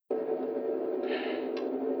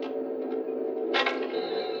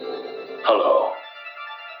Hello.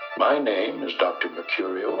 My name is Dr.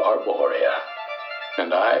 Mercurio Arboria,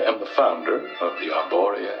 and I am the founder of the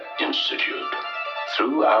Arboria Institute.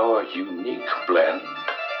 Through our unique blend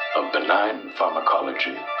of benign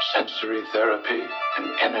pharmacology, sensory therapy,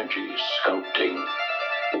 and energy sculpting,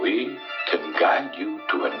 we can guide you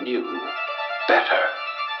to a new, better,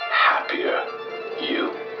 happier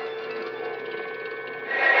you.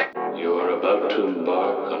 You are about to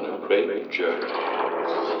embark on a great journey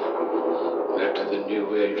where the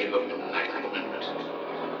new age of enlightenment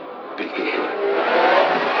begins.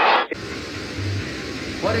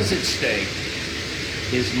 What is at stake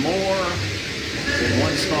is more than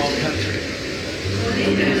one small country.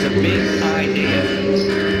 It is a big idea,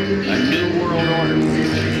 a new world order.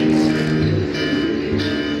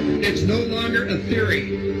 It's no longer a theory.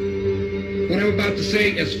 What I'm about to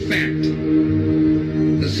say is fact.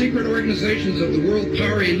 The secret organizations of the world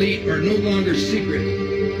power elite are no longer secret.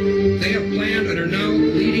 They have planned and are now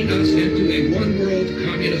leading us into a one-world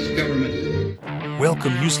communist government.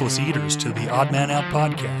 Welcome, useless eaters, to the Odd Man Out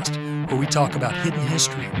podcast, where we talk about hidden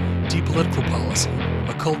history, deep political policy,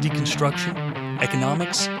 occult deconstruction,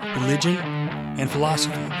 economics, religion, and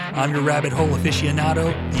philosophy. I'm your rabbit hole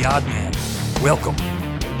aficionado, the Odd Man. Welcome.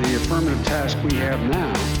 The affirmative task we have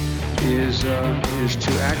now is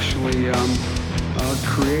to actually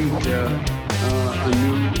create a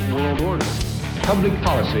new world order. Public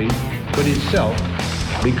policy could itself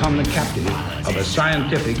become the captive of a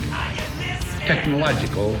scientific,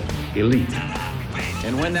 technological elite.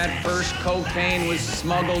 And when that first cocaine was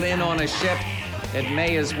smuggled in on a ship, it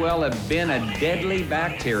may as well have been a deadly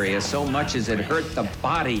bacteria, so much as it hurt the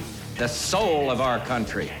body, the soul of our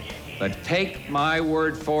country. But take my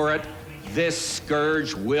word for it, this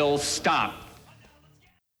scourge will stop.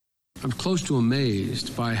 I'm close to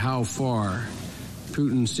amazed by how far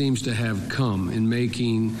Putin seems to have come in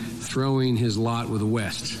throwing his lot with the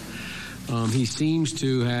West. He seems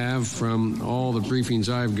to have, from all the briefings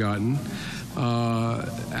I've gotten,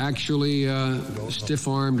 actually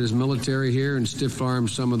stiff-armed his military here and stiff-armed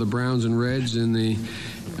some of the browns and reds in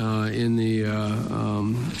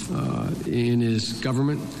his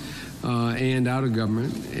government and out of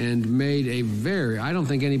government, and made I don't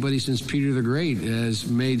think anybody since Peter the Great has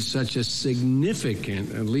made such a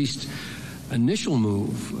significant, at least initial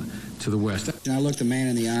move to the West. I looked the man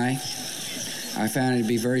in the eye. I found it to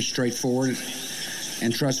be very straightforward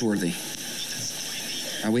and trustworthy.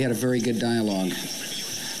 We had a very good dialogue.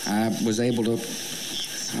 I was able to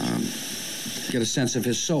get a sense of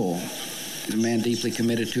his soul. The man deeply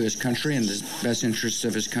committed to his country and the best interests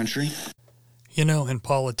of his country. You know, in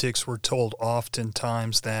politics, we're told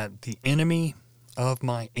oftentimes that the enemy of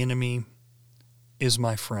my enemy is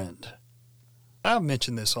my friend. I've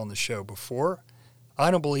mentioned this on the show before. I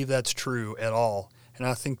don't believe that's true at all. And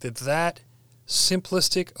I think that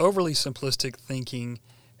simplistic, overly simplistic thinking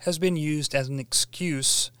has been used as an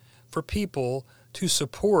excuse for people to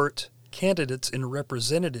support candidates and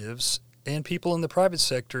representatives and people in the private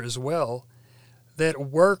sector as well that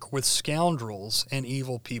work with scoundrels and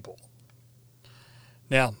evil people.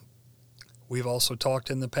 Now, we've also talked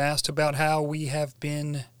in the past about how we have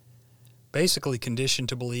been basically conditioned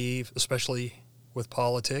to believe, especially with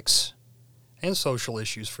politics and social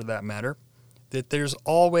issues for that matter, that there's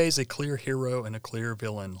always a clear hero and a clear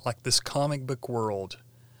villain, like this comic book world.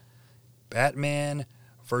 Batman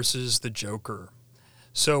versus the Joker.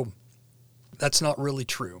 So that's not really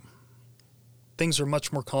true. Things are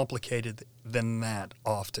much more complicated than that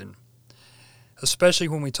often, especially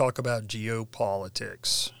when we talk about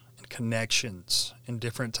geopolitics and connections and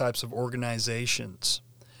different types of organizations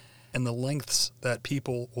and the lengths that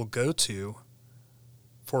people will go to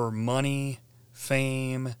for money,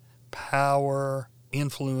 fame, power,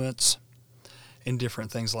 influence, and different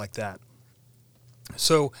things like that.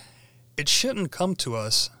 So it shouldn't come to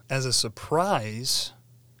us as a surprise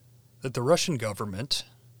that the Russian government,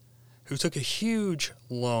 who took a huge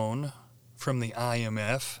loan from the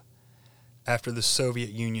IMF after the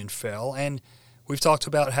Soviet Union fell, and we've talked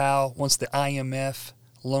about how once the IMF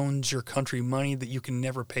loans your country money that you can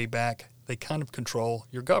never pay back, they kind of control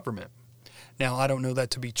your government. Now, I don't know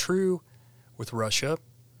that to be true with Russia,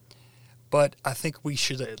 but I think we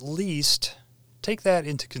should at least take that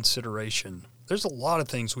into consideration. There's a lot of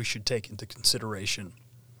things we should take into consideration.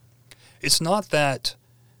 It's not that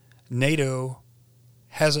NATO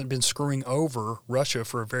hasn't been screwing over Russia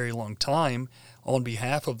for a very long time on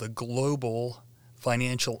behalf of the global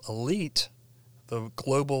financial elite, the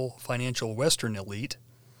global financial Western elite.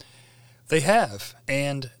 They have,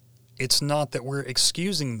 and it's not that we're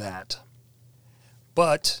excusing that.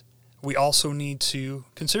 But we also need to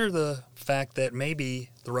consider the fact that maybe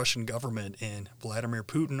the Russian government and Vladimir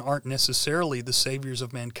Putin aren't necessarily the saviors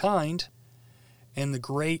of mankind and the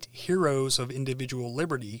great heroes of individual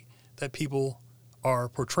liberty that people are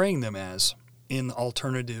portraying them as in the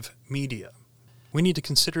alternative media. We need to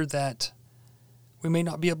consider that we may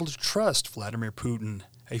not be able to trust Vladimir Putin,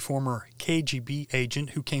 a former KGB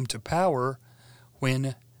agent who came to power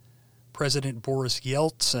when President Boris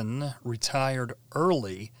Yeltsin retired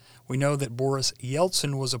early. We know that Boris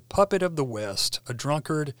Yeltsin was a puppet of the West, a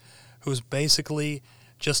drunkard who was basically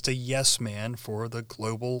just a yes man for the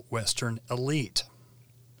global Western elite.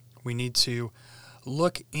 We need to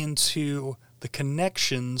look into the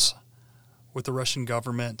connections with the Russian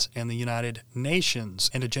government and the United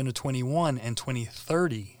Nations and Agenda 21 and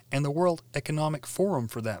 2030 and the World Economic Forum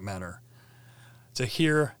for that matter, to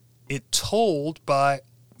hear it told by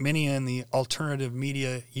many in the alternative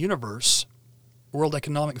media universe. The World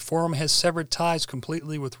Economic Forum has severed ties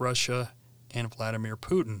completely with Russia and Vladimir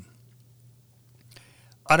Putin.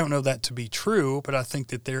 I don't know that to be true, but I think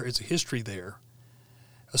that there is a history there,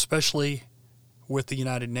 especially with the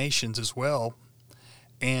United Nations as well,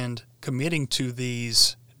 and committing to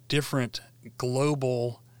these different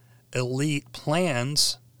global elite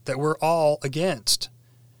plans that we're all against.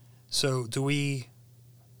 So do we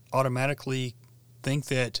automatically think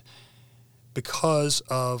that because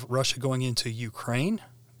of Russia going into Ukraine,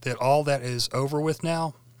 that all that is over with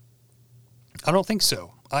now? I don't think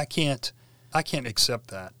so. I can't accept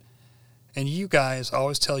that. And you guys, I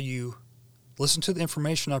always tell you, listen to the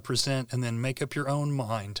information I present and then make up your own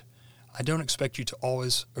mind. I don't expect you to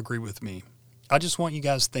always agree with me. I just want you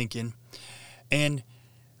guys thinking and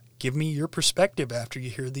give me your perspective after you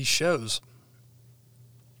hear these shows.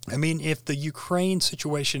 I mean, if the Ukraine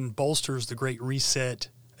situation bolsters the Great Reset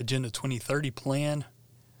Agenda 2030 plan,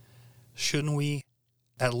 shouldn't we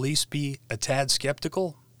at least be a tad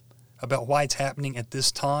skeptical about why it's happening at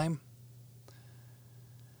this time?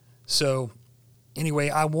 So, anyway,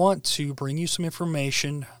 I want to bring you some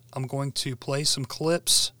information. I'm going to play some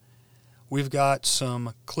clips. We've got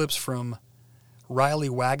some clips from Riley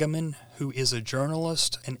Wagaman, who is a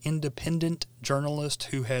journalist, an independent journalist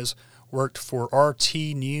who has worked for RT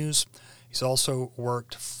News. He's also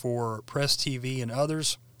worked for Press TV and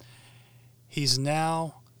others. He's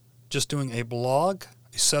now just doing a blog,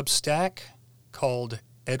 a Substack called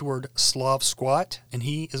Edward Slav Squat, and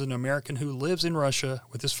he is an American who lives in Russia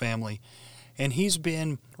with his family. And he's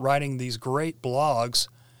been writing these great blogs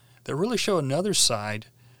that really show another side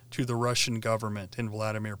to the Russian government and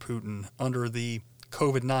Vladimir Putin under the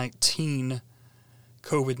COVID-19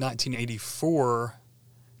 84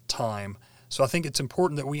 time. So I think it's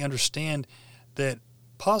important that we understand that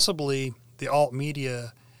possibly the alt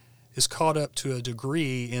media is caught up to a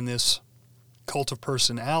degree in this cult of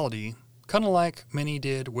personality, kind of like many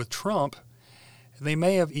did with Trump. They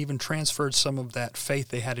may have even transferred some of that faith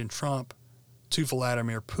they had in Trump to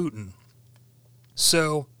Vladimir Putin.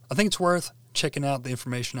 So I think it's worth checking out the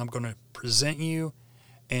information I'm going to present you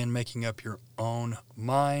and making up your own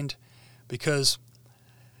mind, because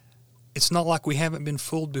it's not like we haven't been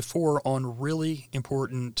fooled before on really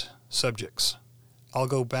important subjects. I'll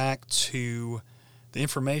go back to the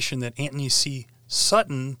information that Anthony C.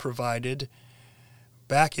 Sutton provided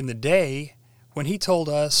back in the day when he told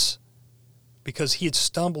us, because he had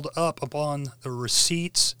stumbled up upon the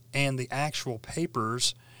receipts and the actual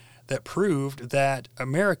papers that proved that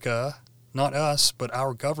America, not us, but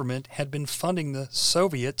our government, had been funding the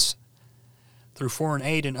Soviets through foreign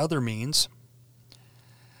aid and other means.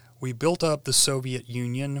 We built up the Soviet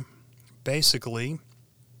Union basically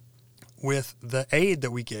with the aid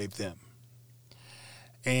that we gave them.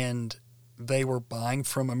 And they were buying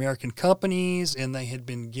from American companies, and they had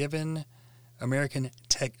been given American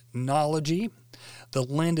technology. The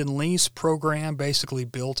Lend and Lease program basically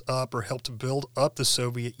built up or helped build up the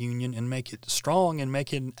Soviet Union and make it strong and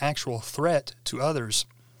make it an actual threat to others.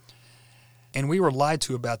 And we were lied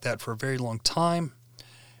to about that for a very long time.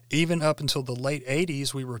 Even up until the late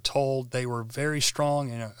 80s, we were told they were very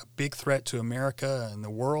strong and a big threat to America and the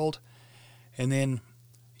world. And then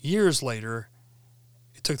years later,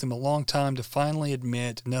 it took them a long time to finally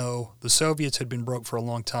admit, no, the Soviets had been broke for a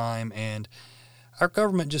long time, and our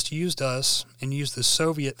government just used us and used the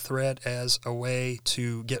Soviet threat as a way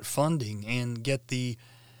to get funding and get the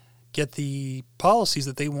policies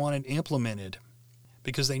that they wanted implemented,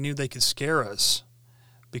 because they knew they could scare us,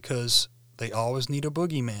 because they always need a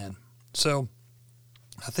boogeyman. So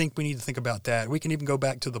I think we need to think about that. We can even go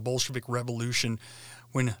back to the Bolshevik Revolution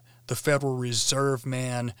when the Federal Reserve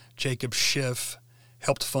man, Jacob Schiff,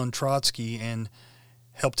 helped fund Trotsky and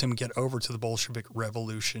helped him get over to the Bolshevik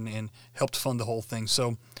Revolution and helped fund the whole thing.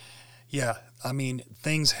 So, yeah, I mean,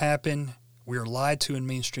 things happen. We are lied to in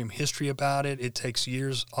mainstream history about it. It takes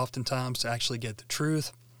years oftentimes to actually get the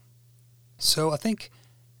truth. So I think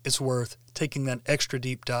it's worth taking that extra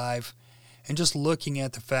deep dive and just looking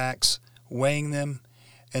at the facts, weighing them,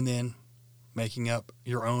 and then making up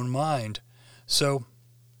your own mind. So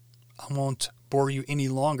I won't bore you any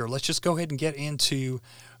longer. Let's just go ahead and get into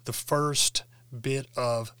the first bit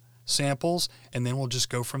of samples, and then we'll just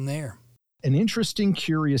go from there. An interesting,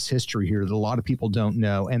 curious history here that a lot of people don't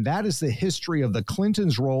know, and that is the history of the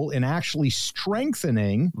Clintons' role in actually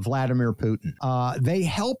strengthening Vladimir Putin. They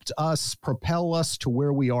helped us propel us to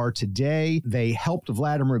where we are today. They helped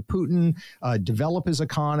Vladimir Putin develop his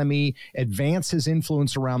economy, advance his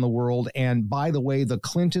influence around the world, and by the way, the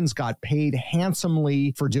Clintons got paid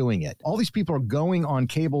handsomely for doing it. All these people are going on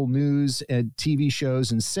cable news and TV shows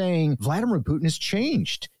and saying, Vladimir Putin has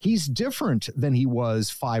changed. He's different than he was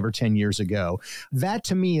 5 or 10 years ago. That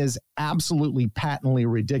to me is absolutely patently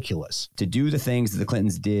ridiculous. To do the things that the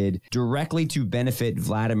Clintons did directly to benefit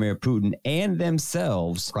Vladimir Putin and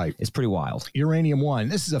themselves is pretty wild. Uranium One.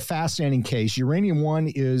 This is a fascinating case. Uranium One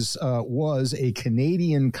was a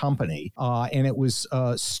Canadian company, and it was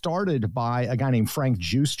started by a guy named Frank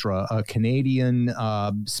Giustra, a Canadian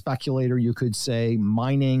speculator, you could say,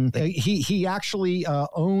 mining. He actually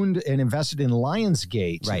owned and invested in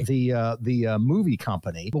Lionsgate, the movie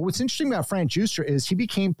company. But what's interesting about Frank Giustra is he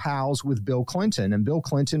became pals with Bill Clinton. And Bill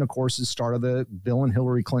Clinton, of course, is started the Bill and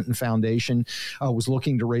Hillary Clinton Foundation, was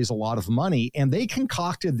looking to raise a lot of money. And they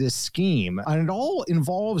concocted this scheme. And it all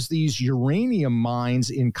involves these uranium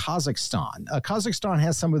mines in Kazakhstan. Kazakhstan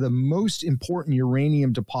has some of the most important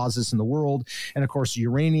uranium deposits in the world. And of course,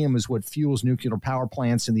 uranium is what fuels nuclear power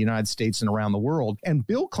plants in the United States and around the world. And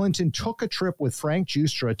Bill Clinton took a trip with Frank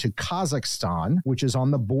Giustra to Kazakhstan, which is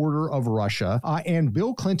on the border of Russia. And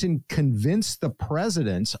Bill Clinton convinced the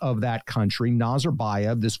president of that country,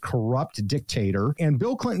 Nazarbayev, this corrupt dictator, and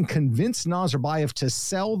Bill Clinton convinced Nazarbayev to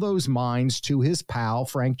sell those mines to his pal,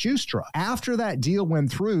 Frank Giustra. After that deal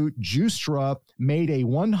went through, Giustra made a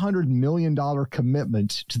 $100 million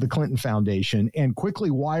commitment to the Clinton Foundation and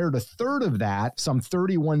quickly wired a third of that, some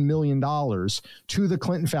 $31 million, to the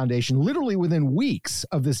Clinton Foundation, literally within weeks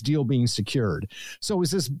of this deal being secured. So it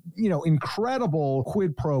was this, incredible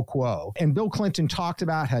quid pro quo. And Bill Clinton talked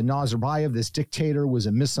about how Nazarbayev, this dictator, was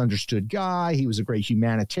a misunderstood guy. He was a great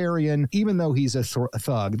humanitarian, even though he's a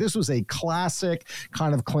thug. This was a classic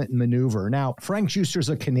kind of Clinton maneuver. Now, Frank Giustra's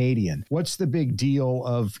a Canadian. What's the big deal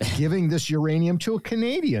of giving this uranium to a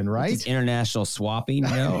Canadian, right? It's international swapping,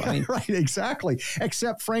 Right, exactly.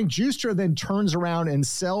 Except Frank Giustra then turns around and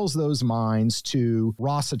sells those mines to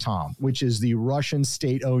Rosatom, which is the Russian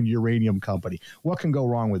state-owned uranium company. What can go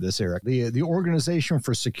wrong with this, Eric? The Organization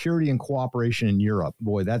for Security and Cooperation in Europe.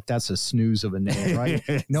 Boy, that's a snooze of a name,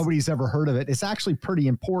 right? Nobody's ever heard of it. It's actually pretty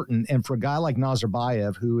important. And for a guy like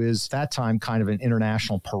Nazarbayev, who is at that time kind of an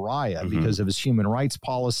international pariah because of his human rights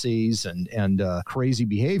policies and crazy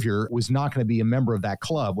behavior, was not going to be a member of that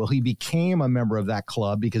club. Well, he became a member of that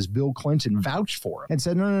club because Bill Clinton vouched for him and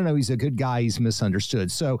said, no, he's a good guy. He's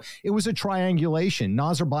misunderstood. So it was a triangulation.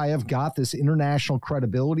 Nazarbayev got this international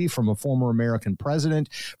credibility from a former American president.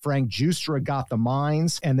 Frank Giustra got the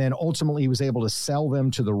mines, and then ultimately he was able to sell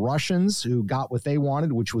them to the Russians, who got what they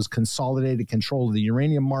wanted, which was consolidated control of the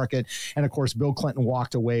uranium market. And of course, Bill Clinton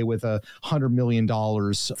walked away with $100 million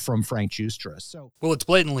from Frank Giustra. Well, it's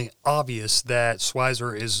blatantly obvious that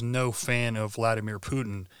Schweizer is no fan of Vladimir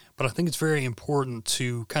Putin, but I think it's very important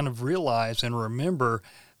to kind of realize and remember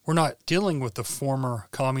we're not dealing with the former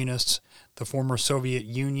communists, the former Soviet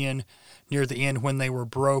Union, near the end when they were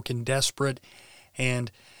broke and desperate,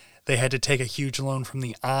 and they had to take a huge loan from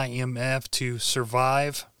the IMF to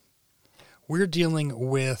survive. We're dealing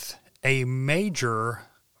with a major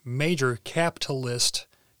capitalist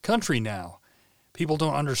country now. People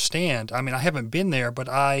don't understand. I mean, I haven't been there, but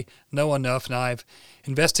I know enough and I've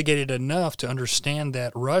investigated enough to understand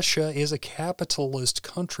that Russia is a capitalist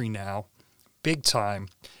country now, big time.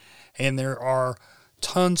 And there are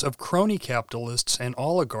tons of crony capitalists and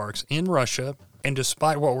oligarchs in Russia. And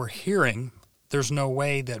despite what we're hearing, there's no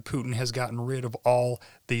way that Putin has gotten rid of all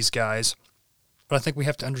these guys. But I think we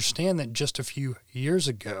have to understand that just a few years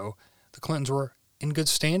ago, the Clintons were in good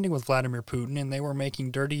standing with Vladimir Putin, and they were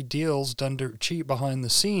making dirty deals done dirt cheap behind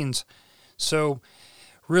the scenes. So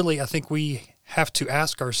really, I think we have to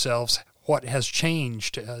ask ourselves, what has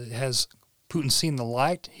changed? Has Putin seen the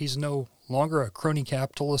light? He's no longer a crony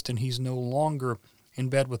capitalist, and he's no longer in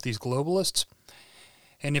bed with these globalists.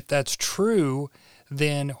 And if that's true,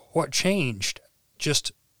 then what changed?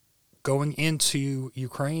 Just going into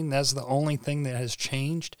Ukraine, that's the only thing that has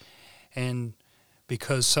changed. And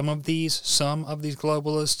because some of these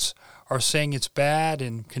globalists are saying it's bad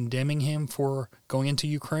and condemning him for going into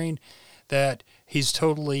Ukraine, that he's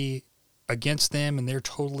totally against them and they're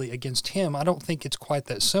totally against him. I don't think it's quite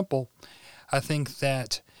that simple. I think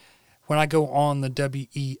that when I go on the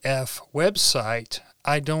WEF website,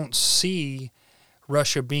 I don't see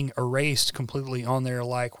Russia being erased completely on there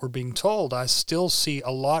like we're being told. I still see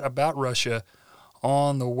a lot about Russia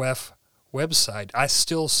on the WEF website. I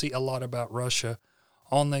still see a lot about Russia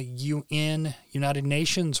on the UN, United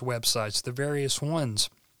Nations websites, the various ones.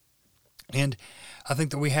 And I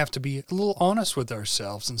think that we have to be a little honest with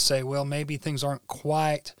ourselves and say, well, maybe things aren't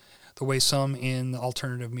quite the way some in the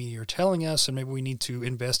alternative media are telling us, and maybe we need to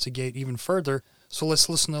investigate even further. So let's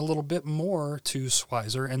listen a little bit more to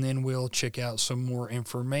Schweizer, and then we'll check out some more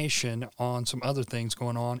information on some other things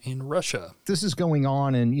going on in Russia. This is going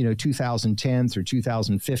on in 2010 through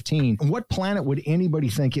 2015. On what planet would anybody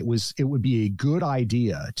think it would be a good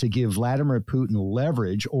idea to give Vladimir Putin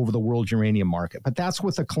leverage over the world uranium market? But that's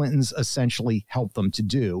what the Clintons essentially helped them to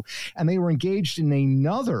do. And they were engaged in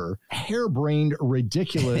another harebrained,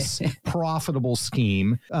 ridiculous, profitable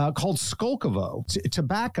scheme called Skolkovo. To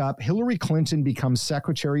back up, Hillary Clinton becomes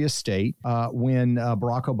Secretary of State when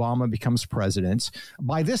Barack Obama becomes president.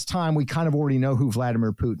 By this time, we kind of already know who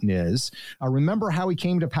Vladimir Putin is. Remember how he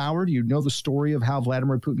came to power? Do you know the story of how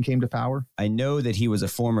Vladimir Putin came to power? I know that he was a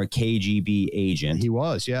former KGB agent. He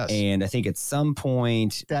was, yes. And I think at some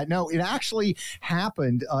point... It actually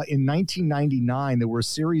happened in 1999. There were a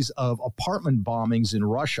series of apartment bombings in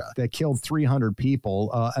Russia that killed 300 people.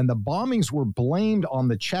 And the bombings were blamed on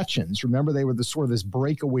the Chechens. Remember, they were the sort of this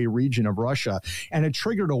breakaway region of Russia. And it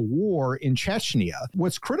triggered a war in Chechnya.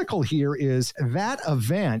 What's critical here is that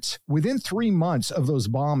event, within 3 months of those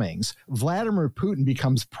bombings, Vladimir Putin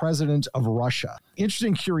becomes president of Russia.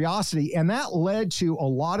 Interesting curiosity, and that led to a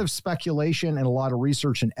lot of speculation and a lot of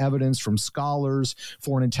research and evidence from scholars,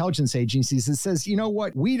 foreign intelligence agencies that says, you know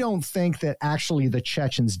what, we don't think that actually the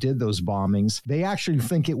Chechens did those bombings. They actually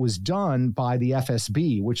think it was done by the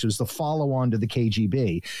FSB, which was the follow-on to the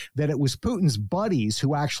KGB, that it was Putin's buddies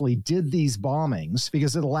who actually did these bombings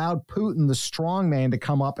because it allowed Putin, the strong man, to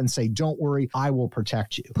come up and say, don't worry, I will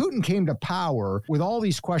protect you. Putin came to power with all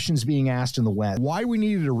these questions being asked in the West. Why we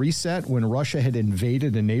needed a reset when Russia had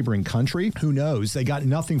invaded a neighboring country? Who knows? They got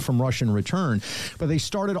nothing from Russia in return, but they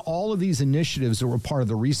started all of these initiatives that were part of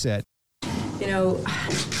the reset.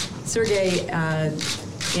 Sergei,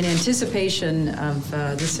 in anticipation of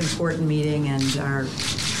this important meeting and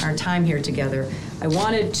our time here together, I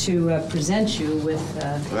wanted to present you with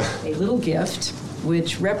a little gift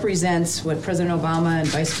which represents what President Obama and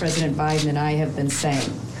Vice President Biden and I have been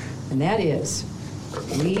saying. And that is,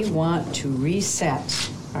 we want to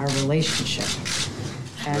reset our relationship.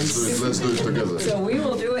 And let's do it together. So we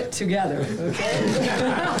will do it together, okay?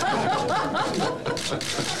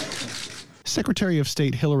 Secretary of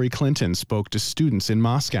State Hillary Clinton spoke to students in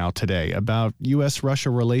Moscow today about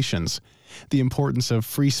U.S.-Russia relations, the importance of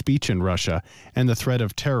free speech in Russia, and the threat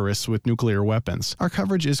of terrorists with nuclear weapons. Our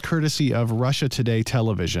coverage is courtesy of Russia Today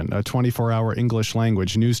Television, a 24-hour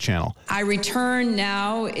English-language news channel. I return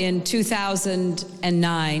now in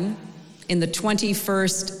 2009, in the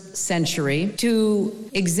 21st century, to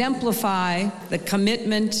exemplify the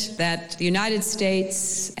commitment that the United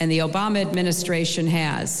States and the Obama administration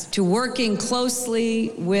has to working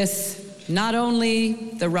closely with not only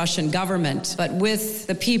the Russian government, but with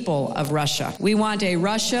the people of Russia. We want a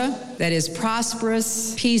Russia that is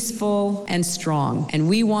prosperous, peaceful, and strong. And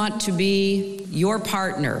we want to be your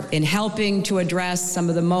partner in helping to address some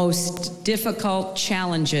of the most difficult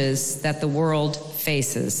challenges that the world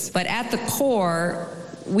faces. But at the core,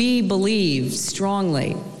 we believe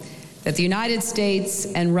strongly that the United States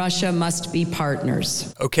and Russia must be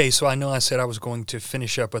partners. Okay, so I know I said I was going to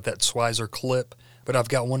finish up with that Schweizer clip, but I've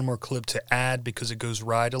got one more clip to add because it goes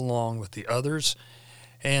right along with the others.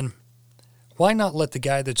 And why not let the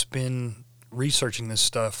guy that's been researching this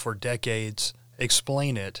stuff for decades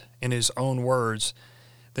explain it in his own words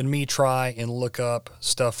than me try and look up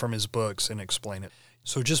stuff from his books and explain it?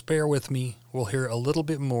 So just bear with me. We'll hear a little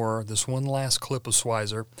bit more, this one last clip of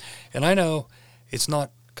Schweizer. And I know it's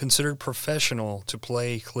not considered professional to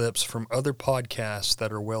play clips from other podcasts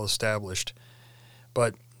that are well established.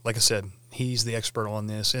 But like I said, he's the expert on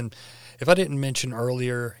this. And if I didn't mention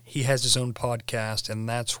earlier, he has his own podcast, and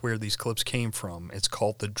that's where these clips came from. It's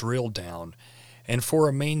called The Drill Down. And for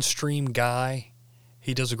a mainstream guy,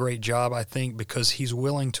 he does a great job, I think, because he's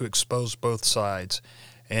willing to expose both sides.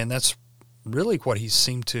 And that's really what he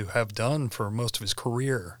seemed to have done for most of his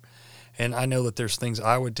career. And I know that there's things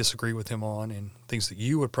I would disagree with him on and things that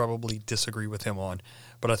you would probably disagree with him on.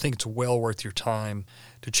 But I think it's well worth your time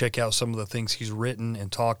to check out some of the things he's written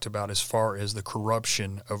and talked about as far as the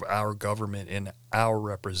corruption of our government and our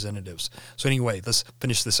representatives. So anyway, let's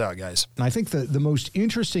finish this out, guys. And I think the most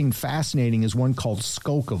interesting, fascinating is one called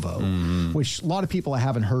Skolkovo, which a lot of people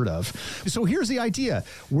haven't heard of. So here's the idea.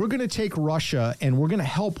 We're going to take Russia and we're going to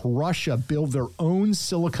help Russia build their own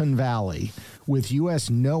Silicon Valley with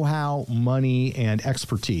U.S. know-how, money, and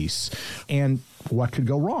expertise. And what could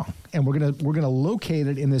go wrong? And we're gonna locate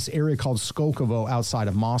it in this area called Skolkovo outside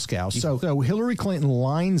of Moscow. So Hillary Clinton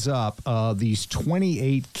lines up these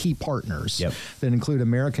 28 key partners that include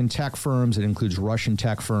American tech firms, it includes Russian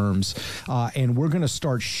tech firms, and we're going to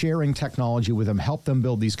start sharing technology with them, help them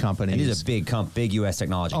build these companies. And these are big U.S.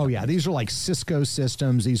 technology companies. Yeah, these are like Cisco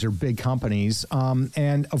Systems. These are big companies,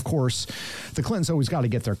 and of course, the Clintons always got to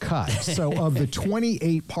get their cut. So of the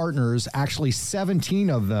 28 partners, actually 17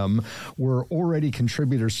 of them were already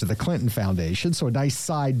contributors to the Clinton Foundation, so a nice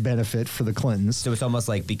side benefit for the Clintons. So it's almost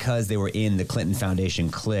like because they were in the Clinton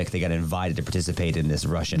Foundation clique, they got invited to participate in this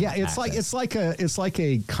Russian. Yeah, it's like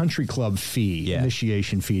a country club fee,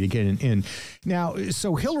 initiation fee to get in. Now,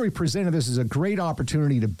 so Hillary presented this as a great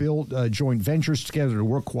opportunity to build joint ventures together to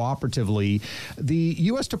work cooperatively. The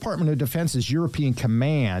U.S. Department of Defense's European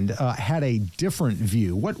Command had a different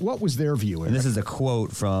view. What was their view? And this is a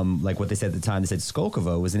quote from like what they said at the time. They said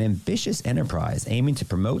Skolkovo was an ambitious enterprise aiming to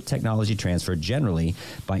promote technology transfer generally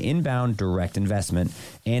by inbound direct investment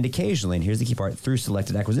and occasionally, and here's the key part, through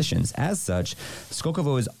selected acquisitions. As such,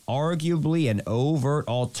 Skolkovo is arguably an overt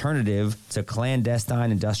alternative to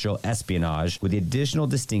clandestine industrial espionage, with the additional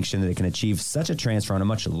distinction that it can achieve such a transfer on a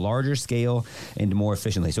much larger scale and more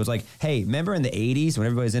efficiently. So it's like, hey, remember in the 80s when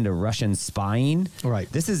everybody was into Russian spying?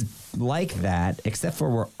 Right. This is like that, except for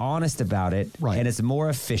we're honest about it, and it's more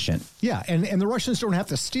efficient. Yeah, and the Russians don't have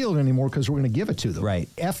to steal it anymore because we're going to give it to them. Right.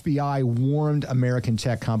 FBI warned American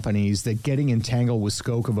tech companies that getting entangled with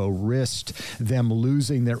Skolkovo risked them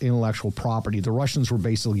losing their intellectual property. The Russians were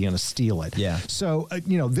basically going to steal it. Yeah. So,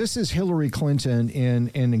 this is Hillary Clinton in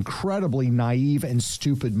an incredibly naive and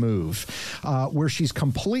stupid move where she's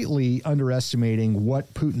completely underestimating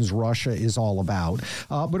what Putin's Russia is all about.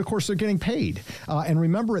 But, of course, they're getting paid. And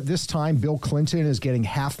remember, at this time, Bill Clinton is getting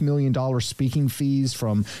 $500,000 speaking fees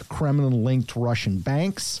from Kremlin-linked Russian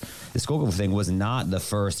banks. The Skolkovo thing was not the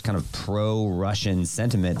first kind of pro-Russian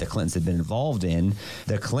sentiment the Clintons had been involved in.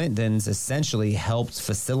 The Clintons essentially helped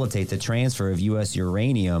facilitate the transfer of U.S.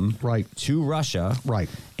 uranium to Russia. Right.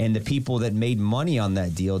 And the people that made money on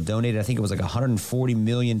that deal donated, I think it was like $140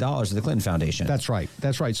 million to the Clinton Foundation. That's right.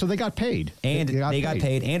 So they got paid. And they got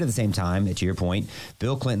paid. And at the same time, to your point,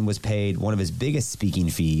 Bill Clinton was paid one of his biggest speaking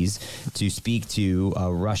fees to speak to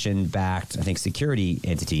a Russian-backed, I think, security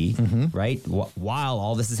entity, right, while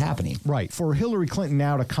all this is happening. Right. For Hillary Clinton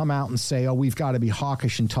now to come out and say, we've got to be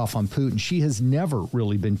hawkish and tough on Putin, she has never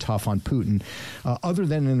really been tough on Putin other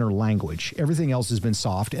than in her language. Everything else has been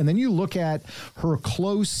soft. And then you look at her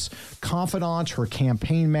close confidant, her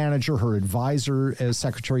campaign manager, her advisor as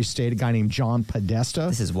Secretary of State, a guy named John Podesta.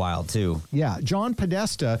 This is wild, too. Yeah, John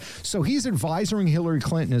Podesta. So he's advising Hillary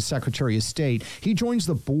Clinton as Secretary of State. He joins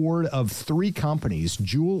the board of 3 companies,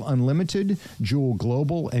 Juul Unlimited, Juul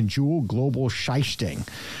Global, and Juul Global Scheisting.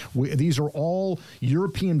 These are all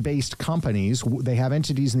European-based companies. They have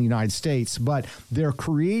entities in the United States, but they're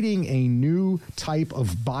creating a new type of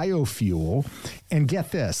biofuel. And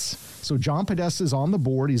get this. So John Podesta is on the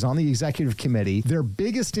board. He's on the executive committee. Their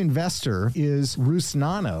biggest investor is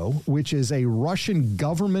Rusnano, which is a Russian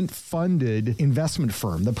government-funded investment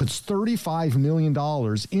firm that puts $35 million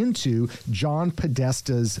into John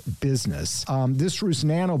Podesta's business. This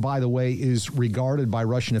Rusnano, by the way, is regarded by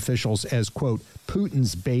Russian officials as, quote,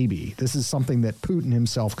 Putin's baby. This is something that Putin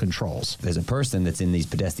himself controls. There's a person that's in these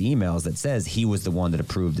Podesta emails that says he was the one that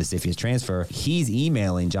approved the CFIUS transfer. He's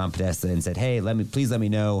emailing John Podesta and said, hey, please let me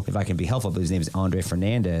know if I can be helpful. But his name is Andre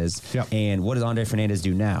Fernandez. Yep. And what does Andre Fernandez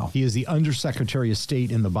do now? He is the Undersecretary of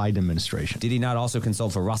State in the Biden administration. Did he not also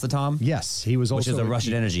consult for Rosatom? Yes, he was also. Which is a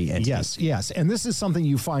Russian energy entity. Yes. And this is something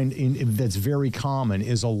you find that's very common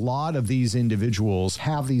is a lot of these individuals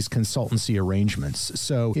have these consultancy arrangements.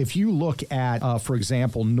 So if you look at, for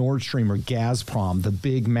example, Nord Stream or Gazprom, of the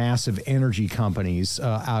big, massive energy companies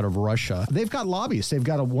out of Russia. They've got lobbyists. They've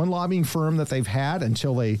got one lobbying firm that they've had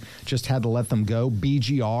until they just had to let them go.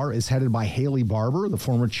 BGR is headed by Haley Barbour, the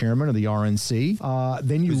former chairman of the RNC.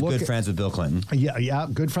 Then you look good friends with Bill Clinton. Yeah,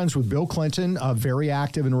 good friends with Bill Clinton, very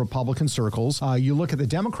active in Republican circles. You look at the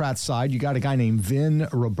Democrat side, you got a guy named Vin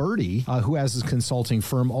Roberti, who has his consulting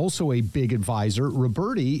firm, also a big advisor.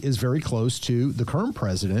 Roberti is very close to the current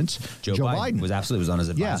president, Joe Biden. Was on his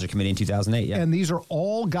advisor committee in 2008. Yeah. And these are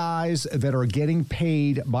all guys that are getting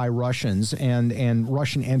paid by Russians and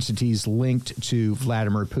Russian entities linked to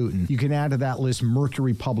Vladimir Putin. You can add to that list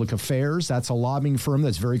Mercury Public Affairs. That's a lobbying firm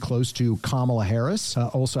that's very close to Kamala Harris.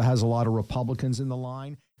 Also has a lot of Republicans in the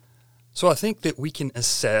line. So I think that we can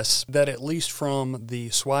assess that, at least from the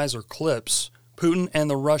Schweizer clips, Putin and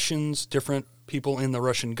the Russians, different people in the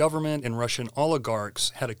Russian government and Russian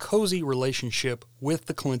oligarchs, had a cozy relationship with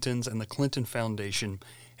the Clintons and the Clinton Foundation,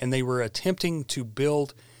 and they were attempting to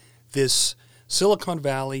build this Silicon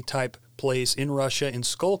Valley type place in Russia, in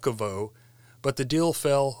Skolkovo, but the deal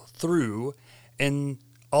fell through, and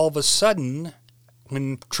all of a sudden,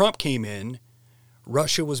 when Trump came in,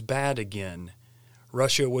 Russia was bad again.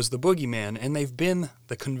 Russia was the boogeyman, and they've been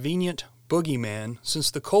the convenient boogeyman since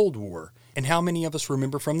the Cold War. And how many of us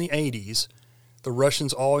remember from the 80s the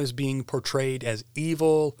Russians always being portrayed as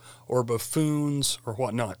evil or buffoons or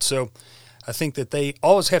whatnot? So I think that they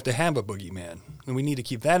always have to have a boogeyman, and we need to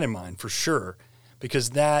keep that in mind for sure,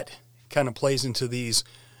 because that kind of plays into these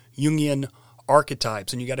Jungian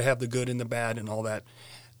archetypes, and you got to have the good and the bad and all that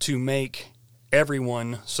to make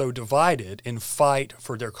everyone so divided and fight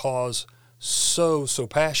for their cause so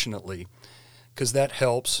passionately, because that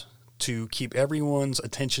helps to keep everyone's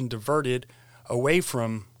attention diverted away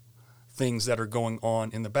from things that are going on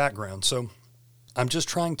in the background. So I'm just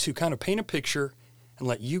trying to kind of paint a picture and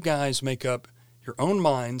let you guys make up your own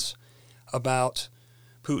minds about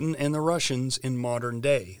Putin and the Russians in modern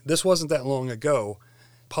day. This wasn't that long ago.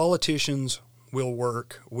 Politicians will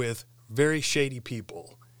work with very shady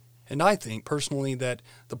people. And I think personally that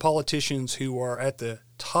the politicians who are at the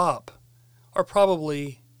top are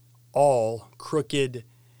probably all crooked,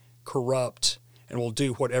 corrupt, and will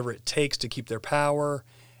do whatever it takes to keep their power.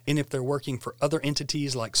 And if they're working for other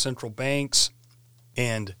entities like central banks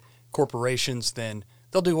and corporations, then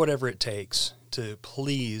they'll do whatever it takes to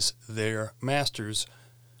please their masters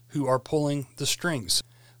who are pulling the strings.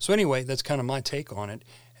 So anyway, that's kind of my take on it,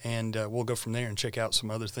 and we'll go from there and check out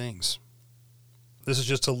some other things. This is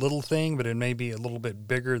just a little thing, but it may be a little bit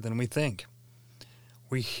bigger than we think.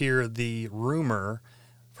 We hear the rumor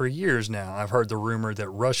for years now. I've heard the rumor that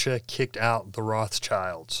Russia kicked out the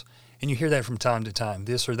Rothschilds. And you hear that from time to time.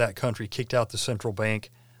 This or that country kicked out the central bank,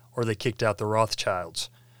 or they kicked out the Rothschilds.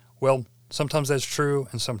 Well, sometimes that's true,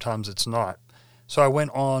 and sometimes it's not. So I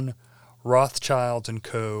went on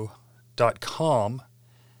RothschildsandCo.com,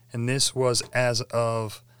 and this was as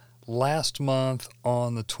of last month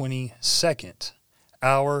on the 22nd.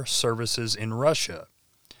 Our services in Russia.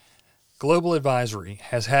 Global Advisory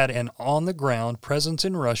has had an on-the-ground presence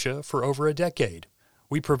in Russia for over a decade.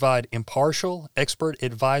 We provide impartial, expert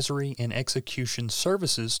advisory and execution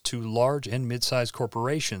services to large and mid-sized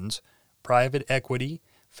corporations, private equity,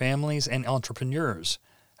 families, and entrepreneurs.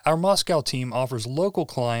 Our Moscow team offers local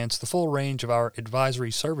clients the full range of our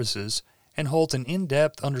advisory services and holds an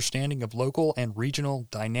in-depth understanding of local and regional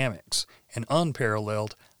dynamics, and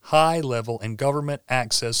unparalleled high-level and government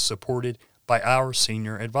access supported by our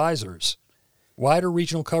senior advisors. Wider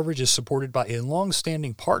regional coverage is supported by a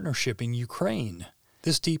long-standing partnership in Ukraine.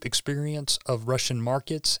 This deep experience of Russian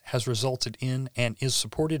markets has resulted in and is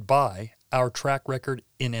supported by our track record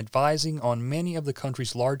in advising on many of the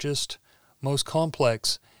country's largest, most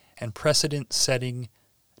complex, and precedent-setting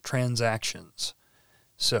transactions.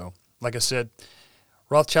 So, like I said,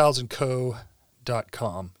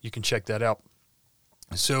 RothschildsandCo.com. You can check that out.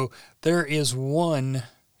 So there is one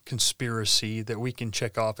conspiracy that we can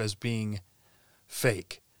check off as being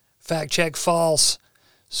fake. Fact check false.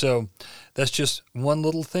 So that's just one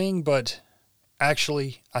little thing, but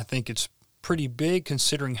actually I think it's pretty big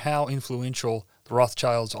considering how influential the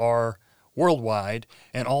Rothschilds are worldwide,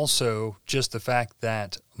 and also just the fact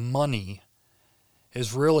that money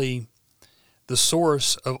is really the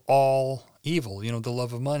source of all evil. You know, the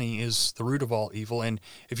love of money is the root of all evil, and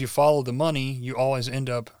if you follow the money, you always end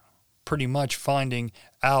up pretty much finding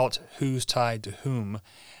out who's tied to whom.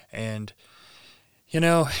 And, you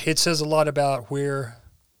know, it says a lot about where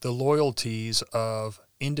the loyalties of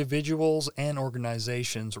individuals and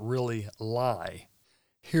organizations really lie.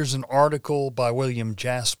 Here's an article by William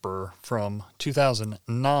Jasper from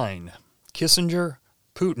 2009, Kissinger,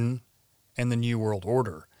 Putin, and the New World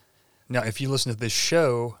Order. Now, if you listen to this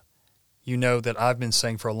show, you know that I've been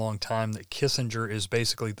saying for a long time that Kissinger is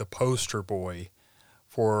basically the poster boy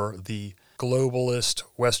for the globalist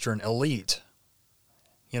Western elite.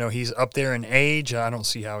 You know, he's up there in age. I don't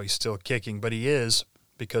see how he's still kicking, but he is,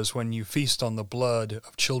 because when you feast on the blood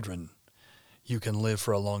of children, you can live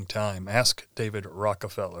for a long time. Ask David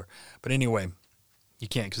Rockefeller. But anyway, you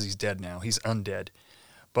can't because he's dead now. He's undead.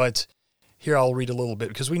 But here I'll read a little bit,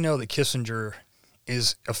 because we know that Kissinger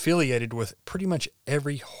is affiliated with pretty much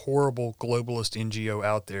every horrible globalist NGO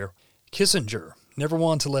out there. Kissinger, never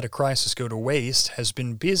wanted to let a crisis go to waste, has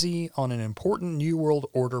been busy on an important New World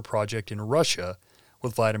Order project in Russia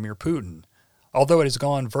with Vladimir Putin. Although it has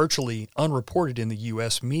gone virtually unreported in the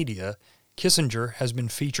U.S. media, Kissinger has been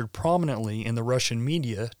featured prominently in the Russian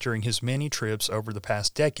media during his many trips over the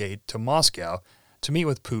past decade to Moscow to meet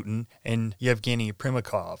with Putin and Yevgeny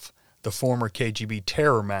Primakov, the former KGB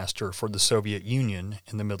terror master for the Soviet Union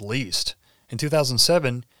in the Middle East. In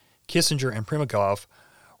 2007, Kissinger and Primakov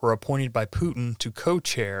were appointed by Putin to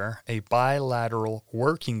co-chair a bilateral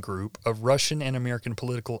working group of Russian and American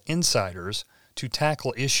political insiders to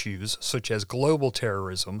tackle issues such as global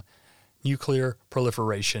terrorism, nuclear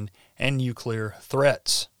proliferation, and nuclear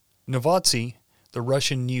threats. Novosti, the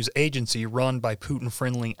Russian news agency run by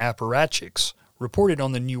Putin-friendly apparatchiks, reported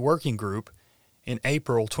on the new working group in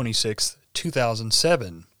April 26,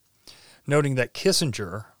 2007, noting that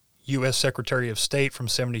Kissinger, U.S. Secretary of State from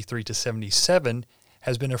 73 to 77,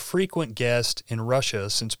 has been a frequent guest in Russia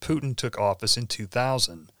since Putin took office in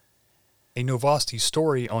 2000. A Novosti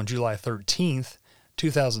story on July 13,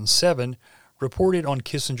 2007, reported on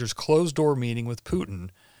Kissinger's closed-door meeting with Putin,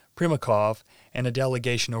 Primakov, and a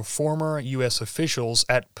delegation of former U.S. officials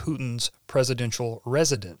at Putin's presidential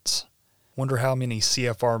residence. Wonder how many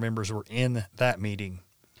CFR members were in that meeting.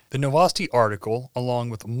 The Novosti article, along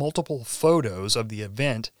with multiple photos of the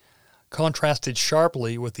event, contrasted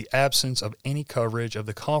sharply with the absence of any coverage of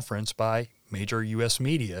the conference by major U.S.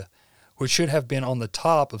 media, which should have been on the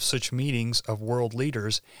top of such meetings of world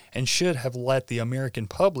leaders and should have let the American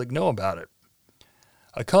public know about it.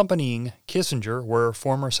 Accompanying Kissinger were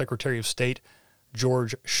former Secretary of State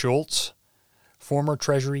George Shultz, former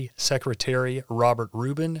Treasury Secretary Robert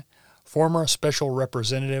Rubin, former Special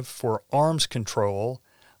Representative for Arms Control,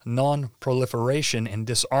 Non-Proliferation and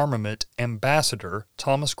Disarmament Ambassador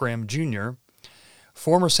Thomas Graham Jr.,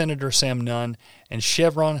 former Senator Sam Nunn, and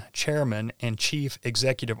Chevron Chairman and Chief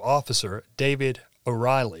Executive Officer David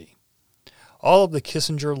O'Reilly. All of the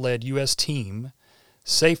Kissinger-led U.S. team,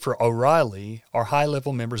 save for O'Reilly, are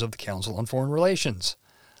high-level members of the Council on Foreign Relations,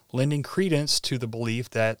 lending credence to the belief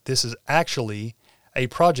that this is actually a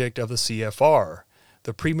project of the CFR,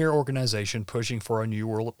 the premier organization pushing for a new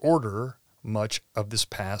world order much of this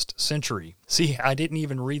past century. See, I didn't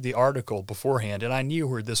even read the article beforehand, and I knew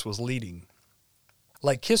where this was leading.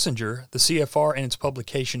 Like Kissinger, the CFR and its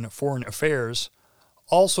publication Foreign Affairs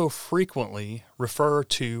also frequently refer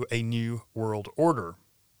to a new world order.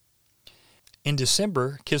 In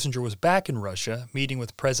December, Kissinger was back in Russia meeting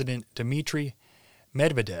with President Dmitry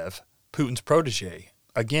Medvedev, Putin's protege.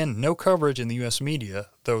 Again, no coverage in the U.S. media,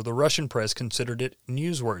 though the Russian press considered it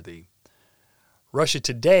newsworthy. Russia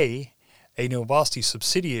Today, a Novosti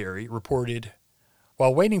subsidiary, reported,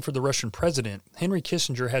 while waiting for the Russian president, Henry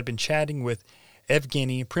Kissinger had been chatting with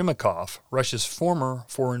Evgeny Primakov, Russia's former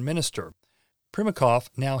foreign minister. Primakov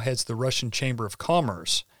now heads the Russian Chamber of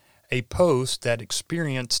Commerce, a post that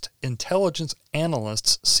experienced intelligence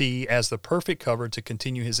analysts see as the perfect cover to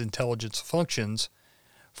continue his intelligence functions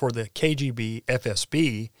for the KGB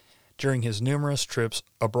FSB during his numerous trips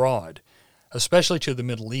abroad, especially to the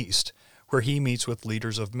Middle East, where he meets with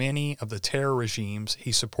leaders of many of the terror regimes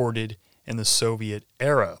he supported in the Soviet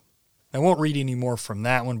era. I won't read any more from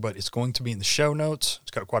that one, but it's going to be in the show notes.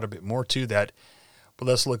 It's got quite a bit more to that. But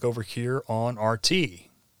let's look over here on RT.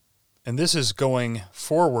 And this is going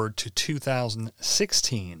forward to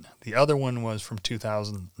 2016. The other one was from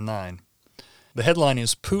 2009. The headline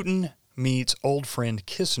is Putin meets old friend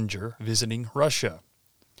Kissinger visiting Russia.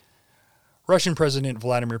 Russian President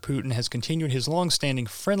Vladimir Putin has continued his long-standing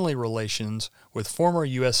friendly relations with former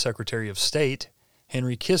U.S. Secretary of State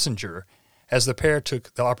Henry Kissinger as the pair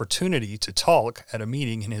took the opportunity to talk at a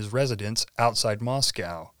meeting in his residence outside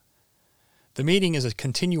Moscow. The meeting is a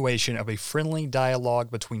continuation of a friendly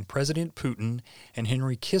dialogue between President Putin and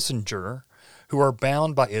Henry Kissinger, who are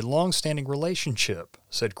bound by a long-standing relationship,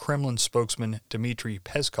 said Kremlin spokesman Dmitry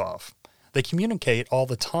Peskov. They communicate all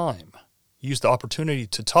the time. Use the opportunity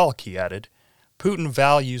to talk, he added. Putin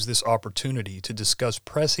values this opportunity to discuss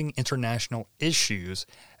pressing international issues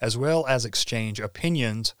as well as exchange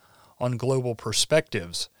opinions on global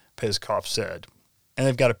perspectives, Peskov said. And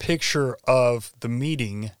they've got a picture of the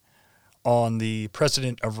meeting on the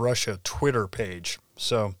President of Russia Twitter page.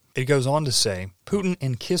 So it goes on to say, Putin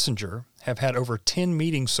and Kissinger have had over 10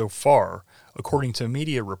 meetings so far, according to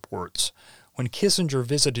media reports. When Kissinger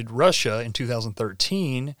visited Russia in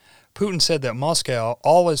 2013, Putin said that Moscow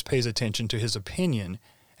always pays attention to his opinion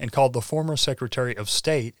and called the former Secretary of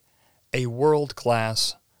State a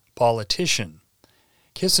world-class politician.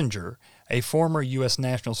 Kissinger, a former U.S.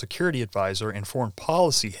 National Security Advisor and foreign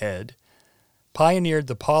policy head, pioneered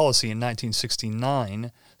the policy in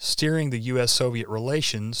 1969, steering the U.S.-Soviet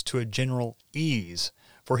relations to a general ease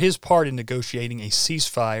for his part in negotiating a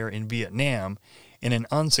ceasefire in Vietnam in an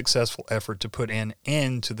unsuccessful effort to put an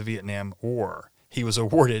end to the Vietnam War. He was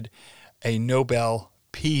awarded a Nobel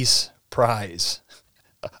Peace Prize.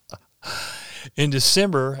 In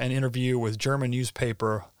December, an interview with German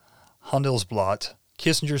newspaper Handelsblatt,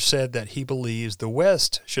 Kissinger said that he believes the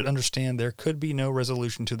West should understand there could be no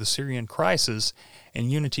resolution to the Syrian crisis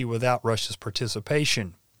and unity without Russia's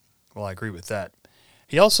participation. Well, I agree with that.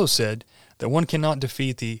 He also said that one cannot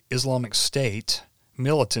defeat the Islamic State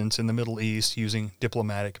militants in the Middle East using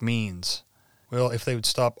diplomatic means. Well, if they would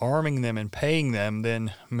stop arming them and paying them,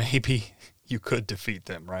 then maybe you could defeat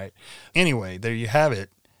them, right? Anyway, there you have it.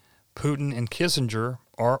 Putin and Kissinger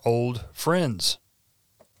are old friends.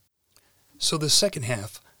 So the second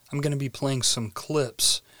half, I'm going to be playing some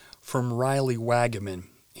clips from Riley Wagaman.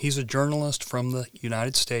 He's a journalist from the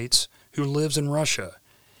United States who lives in Russia.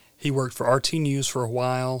 He worked for RT News for a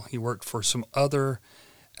while. He worked for some other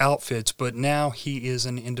outfits, but now he is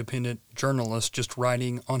an independent journalist just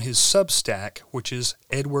writing on his Substack, which is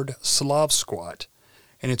Edward Slavsquat.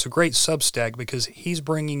 And it's a great Substack because he's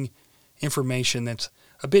bringing information that's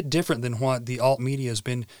a bit different than what the alt media has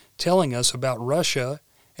been telling us about Russia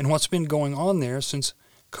and what's been going on there since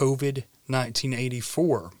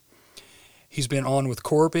COVID-1984. He's been on with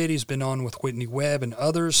Corbett, he's been on with Whitney Webb and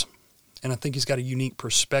others, and I think he's got a unique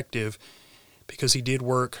perspective because he did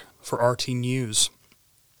work for RT News,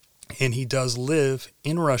 and he does live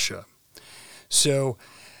in Russia. So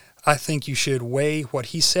I think you should weigh what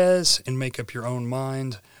he says and make up your own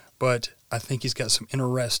mind, but I think he's got some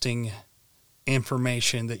interesting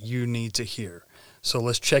information that you need to hear. So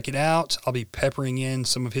let's check it out. I'll be peppering in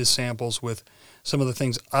some of his samples with some of the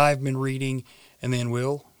things I've been reading, and then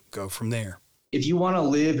we'll go from there. If you want to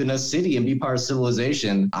live in a city and be part of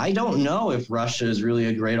civilization, I don't know if Russia is really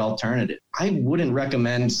a great alternative. I wouldn't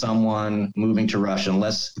recommend someone moving to Russia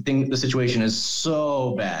unless the situation is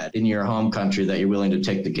so bad in your home country that you're willing to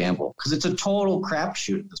take the gamble, because it's a total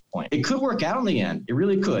crapshoot at this point. It could work out in the end. It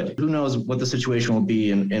really could. Who knows what the situation will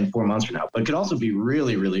be in 4 months from now, but it could also be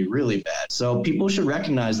really, really, really bad. So people should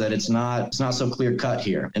recognize that it's not so clear cut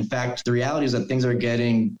here. In fact, the reality is that things are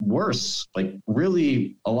getting worse, like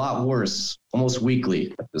really a lot worse, almost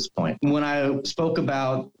weekly at this point. When I spoke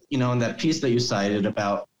about, in that piece that you cited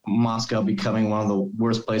about Moscow becoming one of the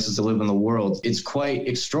worst places to live in the world, it's quite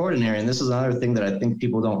extraordinary. And this is another thing that I think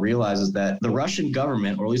people don't realize is that the Russian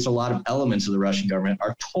government, or at least a lot of elements of the Russian government,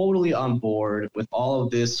 are totally on board with all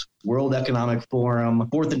of this World Economic Forum,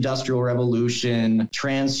 Fourth Industrial Revolution,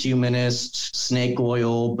 transhumanist, snake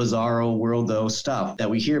oil, bizarro worldo stuff that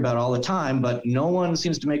we hear about all the time, but no one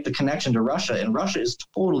seems to make the connection to Russia, and Russia is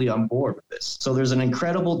totally on board with this. So there's an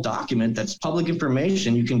incredible document that's public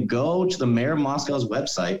information. You can go to the mayor of Moscow's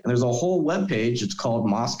website, and there's a whole webpage. It's called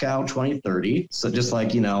Moscow 2030. So just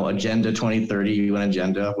like, Agenda 2030, UN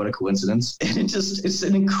Agenda, what a coincidence. And it's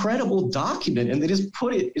an incredible document, and they just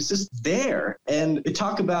put it, it's just there. And they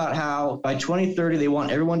talk about how by 2030, they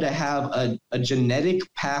want everyone to have a genetic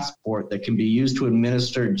passport that can be used to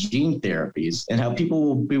administer gene therapies, and how people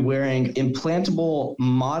will be wearing implantable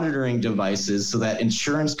monitoring devices so that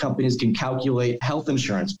insurance companies can calculate health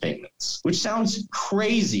insurance payments, which sounds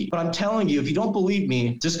crazy. But I'm telling you, if you don't believe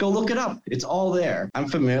me, just go look it up. It's all there. I'm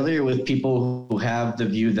familiar with people who have the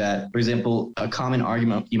view that, for example, a common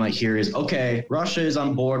argument you might hear is, okay, Russia is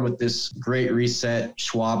on board with this Great Reset,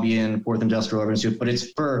 Schwabian, Fourth Industrial Revolution, but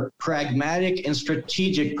it's for pragmatic and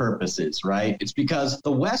strategic purposes, right? It's because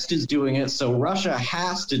the West is doing it, so Russia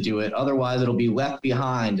has to do it. Otherwise, it'll be left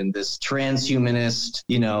behind in this transhumanist,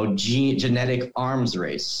 genetic arms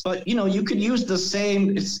race. But, you could use the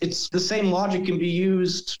same, it's the same logic can be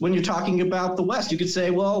used when you're talking about the West. You could say,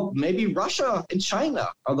 well, maybe Russia and China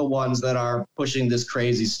are the ones that are pushing this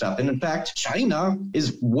crazy stuff. And in fact, China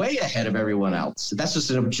is way ahead of everyone else. That's just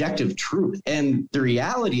an objective truth. And the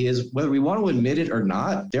reality is, whether we want to admit it or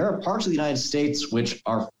not, there are parts of the United States which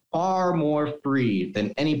are far more free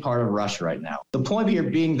than any part of Russia right now. The point here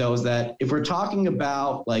being, though, is that if we're talking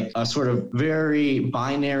about like a sort of very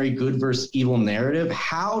binary good versus evil narrative,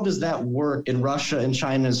 how does that work in Russia and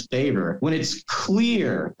China's favor when it's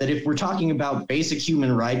clear that if we're talking about basic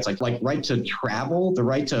human rights, like right to travel, the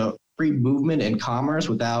right to free movement and commerce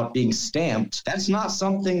without being stamped, that's not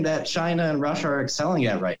something that China and Russia are excelling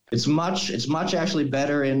at right now. It's much actually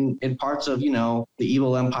better in parts of, the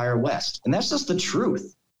evil empire West. And that's just the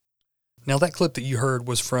truth. Now, that clip that you heard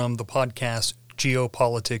was from the podcast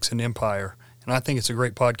Geopolitics and Empire, and I think it's a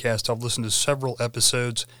great podcast. I've listened to several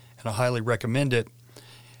episodes, and I highly recommend it.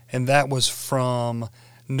 And that was from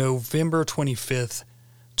November 25th,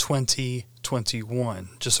 2021,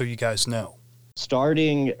 just so you guys know.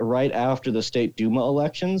 Starting right after the State Duma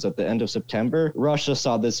elections at the end of September, Russia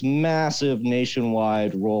saw this massive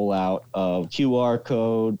nationwide rollout of QR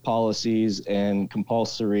code policies and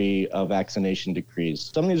compulsory vaccination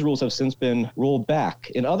decrees. Some of these rules have since been rolled back.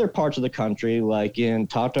 In other parts of the country, like in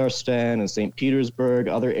Tatarstan and St. Petersburg,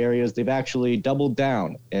 other areas, they've actually doubled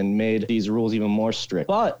down and made these rules even more strict.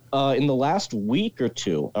 But in the last week or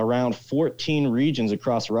two, around 14 regions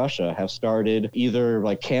across Russia have started either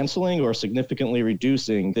like canceling or significantly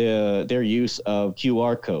reducing their use of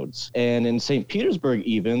QR codes. And in St. Petersburg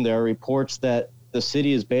even, there are reports that the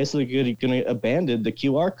city is basically going to abandon the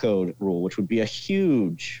QR code rule, which would be a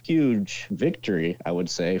huge, huge victory, I would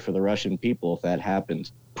say, for the Russian people if that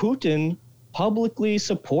happened. Putin publicly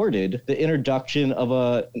supported the introduction of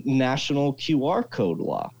a national QR code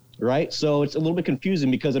law. Right? So it's a little bit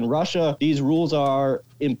confusing because in Russia, these rules are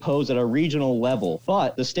imposed at a regional level,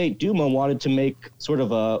 but the State Duma wanted to make sort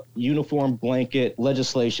of a uniform blanket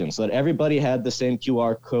legislation so that everybody had the same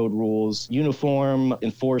QR code rules, uniform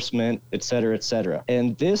enforcement, et cetera, et cetera.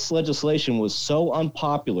 And this legislation was so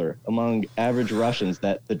unpopular among average Russians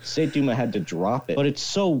that the State Duma had to drop it.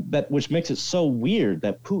 But which makes it so weird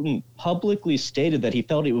that Putin publicly stated that he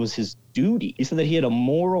felt it was his duty. He said that he had a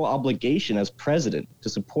moral obligation as president to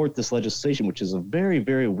support this legislation, which is a very,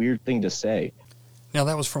 very weird thing to say. Now,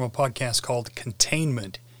 that was from a podcast called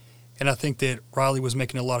Containment, and I think that Riley was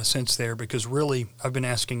making a lot of sense there because really I've been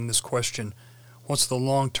asking this question, what's the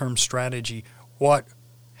long-term strategy? What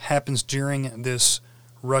happens during this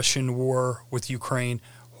Russian war with Ukraine?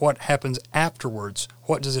 What happens afterwards?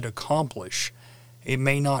 What does it accomplish? It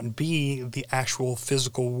may not be the actual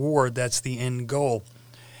physical war that's the end goal.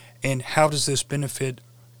 And how does this benefit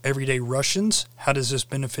everyday Russians? How does this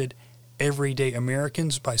benefit everyday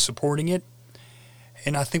Americans by supporting it?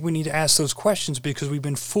 And I think we need to ask those questions because we've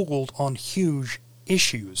been fooled on huge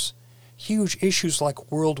issues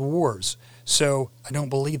like world wars. So I don't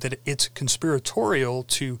believe that it's conspiratorial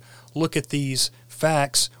to look at these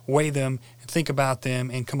facts, weigh them, and think about them,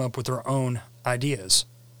 and come up with our own ideas.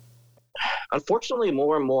 Unfortunately,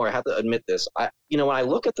 more and more, I have to admit this, when I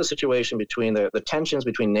look at the situation between the tensions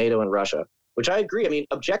between NATO and Russia, which I agree, I mean,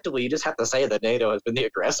 objectively, you just have to say that NATO has been the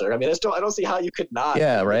aggressor. I mean, I don't see how you could not.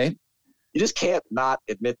 Yeah, right? You just can't not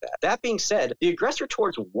admit that. That being said, the aggressor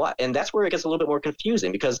towards what? And that's where it gets a little bit more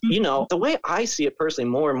confusing because, the way I see it personally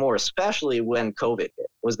more and more, especially when COVID hit,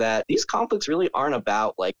 was that these conflicts really aren't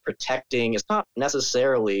about like protecting. It's not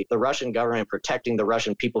necessarily the Russian government protecting the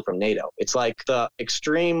Russian people from NATO. It's like the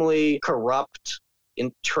extremely corrupt,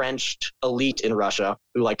 entrenched elite in Russia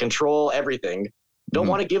who like control everything. Don't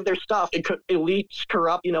want to give their stuff. Elite,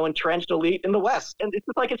 corrupt, entrenched elite in the West. And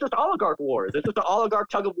it's just oligarch wars. It's just an oligarch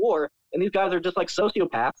tug of war. And these guys are just like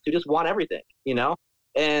sociopaths who just want everything,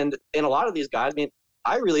 And a lot of these guys,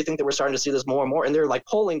 I really think that we're starting to see this more and more. And they're like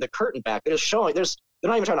pulling the curtain back. They're just showing, they're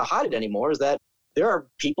not even trying to hide it anymore, is that there are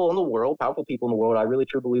people in the world, powerful people in the world, I really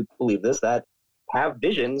truly believe this, that have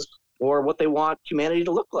visions for what they want humanity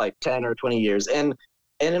to look like 10 or 20 years. And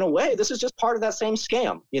in a way, this is just part of that same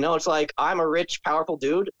scam. It's like, I'm a rich, powerful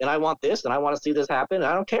dude, and I want this, and I want to see this happen, and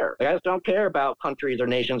I don't care. I just don't care about countries or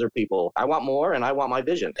nations or people. I want more, and I want my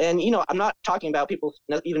vision. And, I'm not talking about people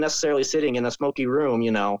even necessarily sitting in a smoky room,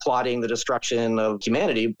 plotting the destruction of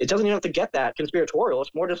humanity. It doesn't even have to get that conspiratorial.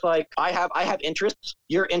 It's more just like, I have interests.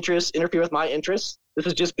 Your interests interfere with my interests. This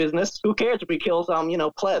is just business. Who cares if we kill some,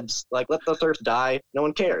 plebs? Like, let the serfs die. No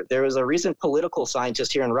one cared. There was a recent political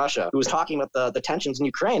scientist here in Russia who was talking about the tensions in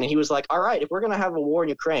Ukraine, and he was like, all right, if we're going to have a war in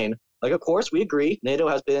Ukraine, like, of course, we agree.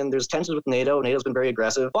 There's tensions with NATO. NATO's been very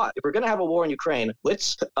aggressive. But if we're going to have a war in Ukraine,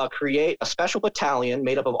 let's create a special battalion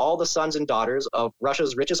made up of all the sons and daughters of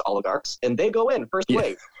Russia's richest oligarchs, and they go in first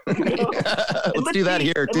wave. Let's do that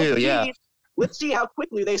here, too, yeah. Let's see how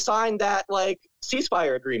quickly they sign that, like,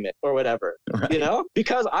 ceasefire agreement or whatever, right.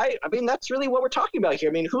 Because I mean, that's really what we're talking about here.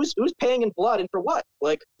 I mean, who's paying in blood and for what?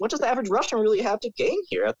 Like, what does the average Russian really have to gain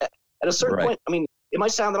here? At a certain point, I mean, That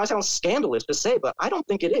might sound scandalous to say, but I don't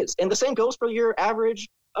think it is. And the same goes for your average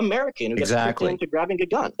American who gets tricked into grabbing a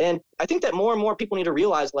gun. And I think that more and more people need to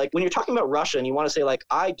realize, like, when you're talking about Russia and you want to say, like,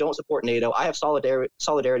 I don't support NATO, I have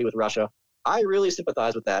solidarity with Russia, I really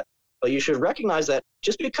sympathize with that. But you should recognize that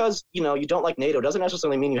just because, you don't like NATO doesn't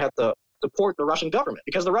necessarily mean you have to support the Russian government,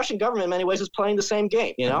 because the Russian government in many ways is playing the same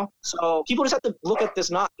game, So people just have to look at this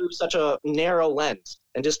not through such a narrow lens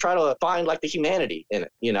and just try to find like the humanity in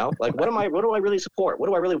it, Like what do I really support? What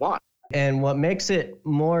do I really want? And what makes it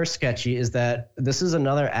more sketchy is that this is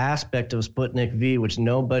another aspect of Sputnik V, which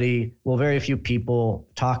very few people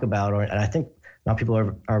talk about, and I think not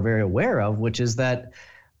people are very aware of, which is that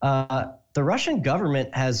the Russian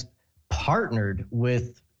government has partnered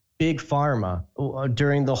with Big Pharma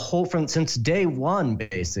during since day one,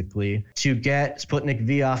 basically, to get Sputnik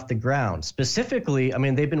V off the ground. Specifically,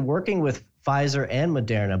 they've been working with Pfizer and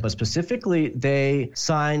Moderna, but specifically they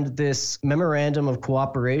signed this memorandum of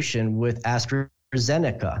cooperation with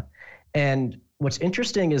AstraZeneca. And what's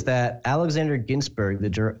interesting is that Alexander Ginsburg, the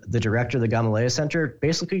director of the Gamaleya Center,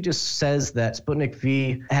 basically just says that Sputnik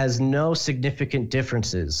V has no significant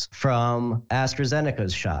differences from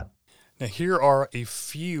AstraZeneca's shot. Now, here are a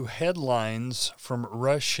few headlines from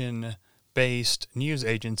Russian-based news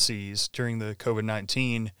agencies during the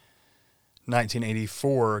COVID-19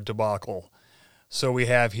 1984 debacle. So we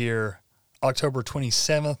have here October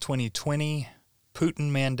 27th, 2020,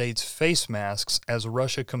 Putin mandates face masks as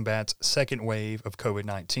Russia combats second wave of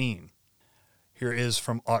COVID-19. Here is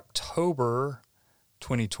from October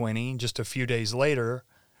 2020, just a few days later,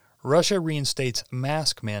 Russia reinstates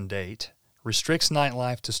mask mandate, restricts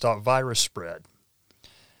nightlife to stop virus spread.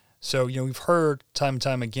 So, we've heard time and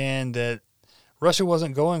time again that Russia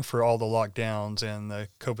wasn't going for all the lockdowns and the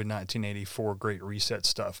COVID-19 84 Great Reset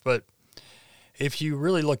stuff, but if you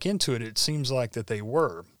really look into it, it seems like that they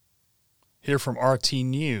were. Here from RT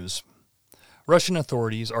News, Russian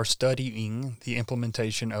authorities are studying the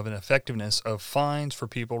implementation of an effectiveness of fines for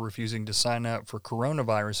people refusing to sign up for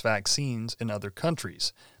coronavirus vaccines in other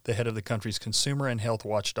countries, the head of the country's consumer and health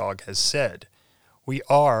watchdog has said. We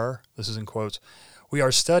are, this is in quotes, we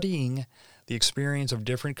are studying the experience of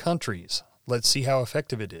different countries. Let's see how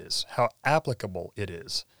effective it is, how applicable it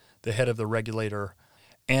is, the head of the regulator,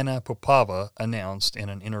 Anna Popova, announced in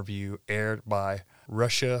an interview aired by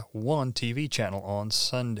Russia One TV channel on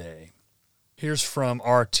Sunday. Here's from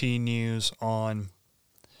RT News on,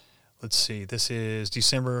 this is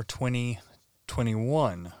December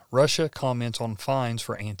 2021. Russia comments on fines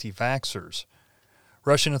for anti-vaxxers.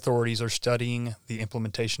 Russian authorities are studying the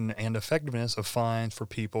implementation and effectiveness of fines for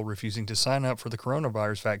people refusing to sign up for the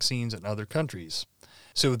coronavirus vaccines in other countries.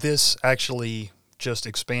 So this actually just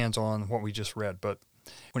expands on what we just read. But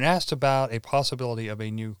when asked about a possibility of a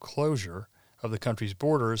new closure of the country's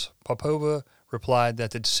borders, Popova replied that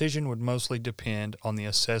the decision would mostly depend on the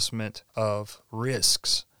assessment of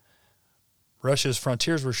risks. Russia's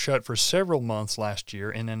frontiers were shut for several months last year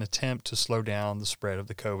in an attempt to slow down the spread of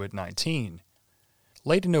the COVID-19.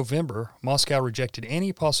 Late in November, Moscow rejected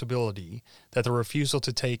any possibility that the refusal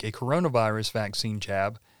to take a coronavirus vaccine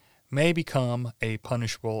jab may become a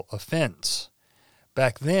punishable offense.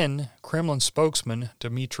 Back then, Kremlin spokesman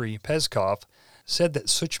Dmitry Peskov said that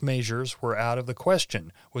such measures were out of the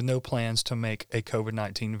question, with no plans to make a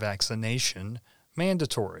COVID-19 vaccination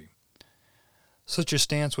mandatory. Such a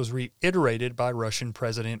stance was reiterated by Russian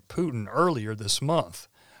President Putin earlier this month.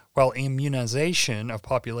 While immunization of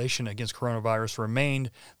population against coronavirus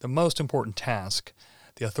remained the most important task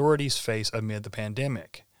the authorities face amid the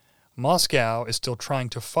pandemic, Moscow is still trying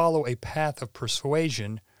to follow a path of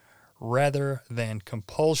persuasion rather than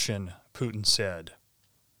compulsion, Putin said.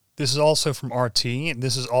 This is also from RT, and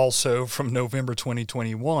this is also from November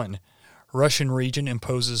 2021. Russian region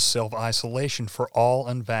imposes self-isolation for all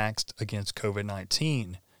unvaxxed against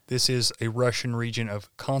COVID-19. This is a Russian region of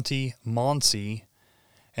Khanty-Mansi,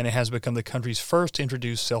 and it has become the country's first to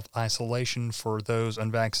introduce self-isolation for those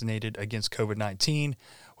unvaccinated against COVID-19,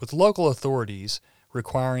 with local authorities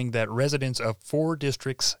requiring that residents of 4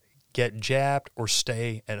 districts get jabbed or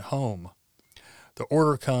stay at home. The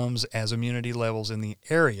order comes as immunity levels in the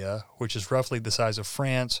area, which is roughly the size of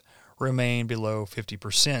France, remain below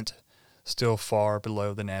 50%, still far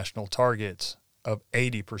below the national targets of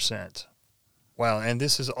 80%. Wow, and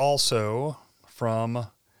this is also from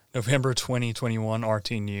November 2021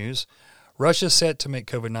 RT News. Russia set to make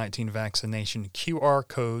COVID-19 vaccination QR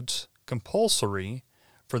codes compulsory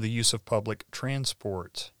for the use of public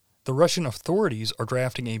transport. The Russian authorities are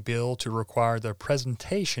drafting a bill to require the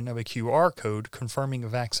presentation of a QR code confirming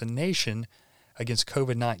vaccination against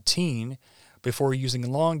COVID-19 before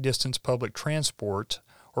using long-distance public transport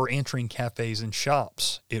or entering cafes and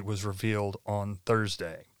shops, it was revealed on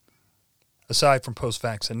Thursday. Aside from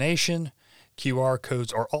post-vaccination, QR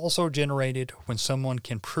codes are also generated when someone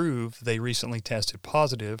can prove they recently tested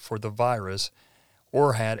positive for the virus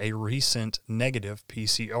or had a recent negative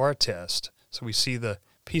PCR test. So we see the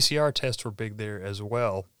PCR tests were big there as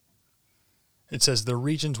well. It says the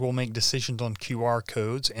regions will make decisions on QR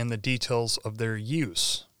codes and the details of their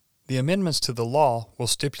use. The amendments to the law will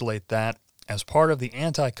stipulate that, as part of the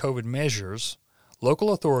anti-COVID measures,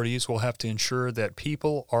 local authorities will have to ensure that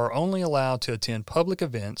people are only allowed to attend public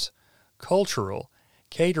events, cultural,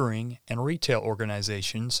 catering, and retail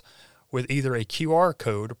organizations with either a QR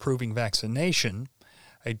code proving vaccination,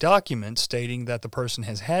 a document stating that the person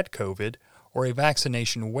has had COVID, or a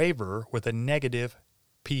vaccination waiver with a negative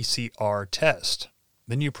PCR test.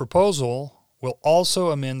 The new proposal will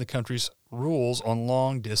also amend the country's rules on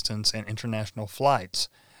long-distance and international flights,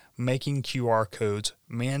 making QR codes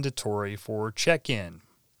mandatory for check-in.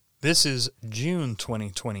 This is June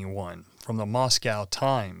 2021 from the Moscow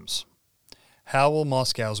Times. How will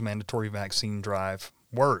Moscow's mandatory vaccine drive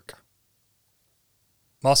work?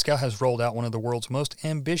 Moscow has rolled out one of the world's most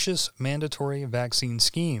ambitious mandatory vaccine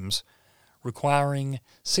schemes, requiring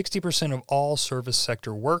 60% of all service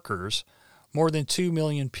sector workers, more than 2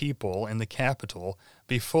 million people in the capital,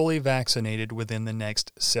 be fully vaccinated within the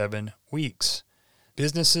next 7 weeks.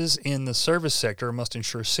 Businesses in the service sector must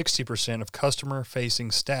ensure 60% of customer-facing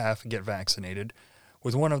staff get vaccinated,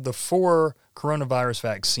 with one of the 4 coronavirus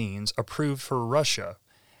vaccines approved for Russia.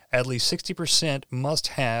 At least 60% must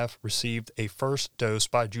have received a first dose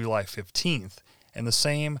by July 15th, and the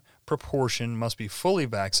same proportion must be fully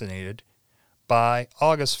vaccinated by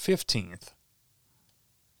August 15th.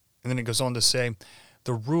 And then it goes on to say,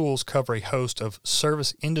 the rules cover a host of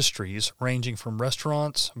service industries ranging from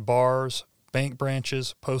restaurants, bars, bank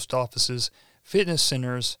branches, post offices, fitness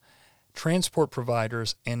centers, transport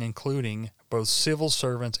providers, and including both civil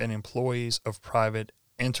servants and employees of private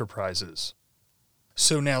enterprises.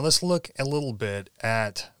 So now let's look a little bit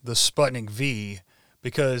at the Sputnik V,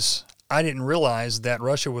 because I didn't realize that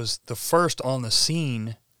Russia was the first on the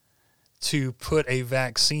scene to put a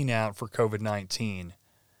vaccine out for COVID-19,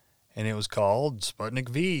 and it was called Sputnik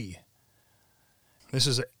V. This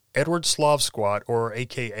is Edward Slavsquat, or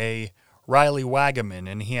a.k.a. Riley Wagaman,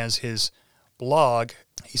 and he has his blog.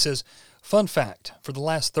 He says, fun fact, for the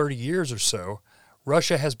last 30 years or so,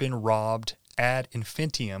 Russia has been robbed ad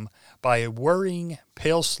infinitum by a worrying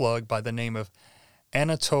pale slug by the name of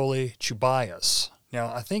Anatoly Chubais.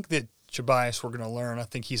 Now, I think that Chubais, we're going to learn, I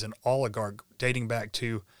think he's an oligarch dating back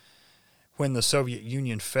to when the Soviet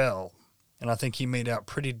Union fell, and I think he made out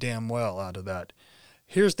pretty damn well out of that.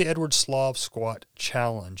 Here's the Edward Slavsquat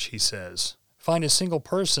challenge, he says. Find a single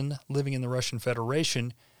person living in the Russian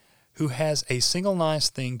Federation who has a single nice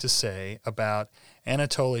thing to say about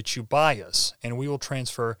Anatoly Chubais, and we will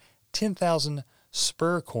transfer 10,000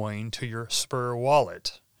 Spur coin to your Spur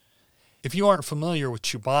wallet. If you aren't familiar with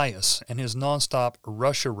Chubais and his nonstop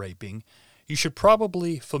Russia raping, you should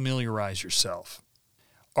probably familiarize yourself.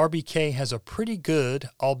 RBK has a pretty good,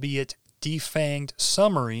 albeit defanged,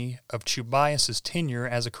 summary of Chubais' tenure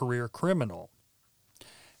as a career criminal.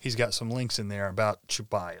 He's got some links in there about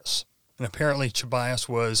Chubais. And apparently Chubais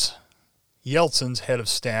was Yeltsin's head of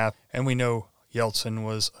staff, and we know Yeltsin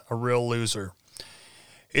was a real loser.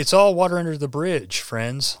 It's all water under the bridge,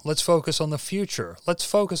 friends. Let's focus on the future. Let's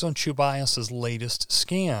focus on Chubais' latest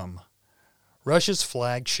scam. Russia's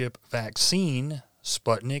flagship vaccine,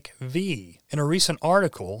 Sputnik V. In a recent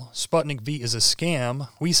article, Sputnik V is a scam,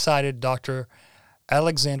 we cited Dr.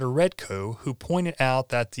 Alexander Redko, who pointed out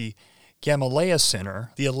that the Gamaleya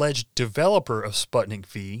Center, the alleged developer of Sputnik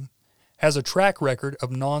V, has a track record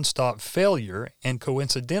of nonstop failure and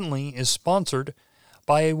coincidentally is sponsored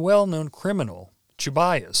by a well-known criminal,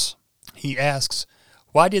 Chubais. He asks,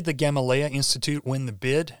 why did the Gamaleya Institute win the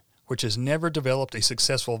bid, which has never developed a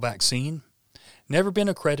successful vaccine, never been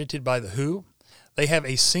accredited by the WHO? They have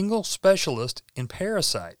a single specialist in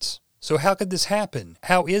parasites. So how could this happen?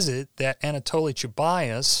 How is it that Anatoly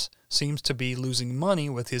Chubais seems to be losing money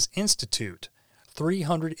with his institute?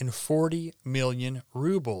 340 million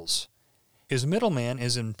rubles. His middleman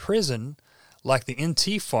is in prison like the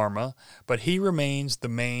NT Pharma, but he remains the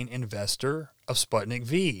main investor of Sputnik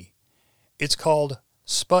V. It's called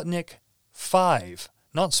Sputnik 5,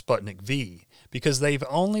 not Sputnik V, because they've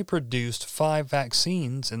only produced 5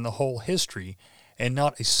 vaccines in the whole history, and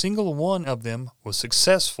not a single one of them was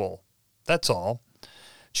successful. That's all.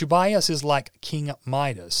 Chubais is like King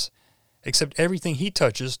Midas, except everything he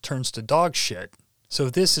touches turns to dog shit. So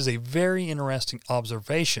this is a very interesting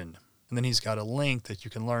observation. And then he's got a link that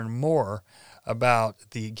you can learn more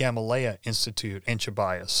about the Gamaleya Institute and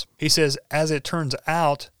Chubais. He says, as it turns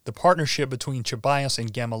out, the partnership between Chubais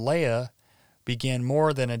and Gamaleya began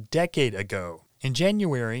more than a decade ago. In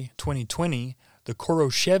January 2020, the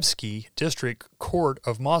Khoroshevsky District Court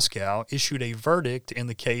of Moscow issued a verdict in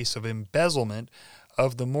the case of embezzlement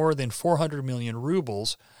of the more than 400 million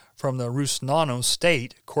rubles from the Rusnano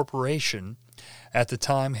State Corporation, at the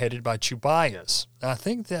time headed by Chubais. I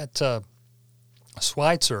think that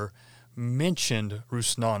Schweitzer mentioned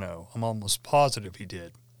Rusnano. I'm almost positive he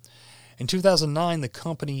did. In 2009, the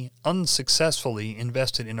company unsuccessfully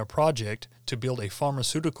invested in a project to build a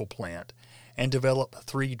pharmaceutical plant and develop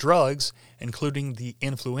 3 drugs, including the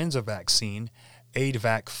influenza vaccine,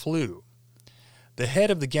 AidVac Flu. The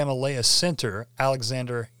head of the Gamaleya Center,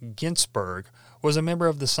 Alexander Ginsberg, was a member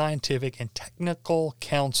of the Scientific and Technical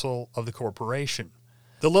Council of the corporation.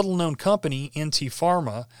 The little-known company, NT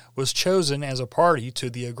Pharma, was chosen as a party to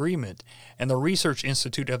the agreement, and the Research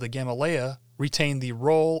Institute of the Gamaleya retained the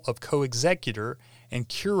role of co-executor and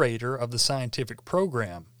curator of the scientific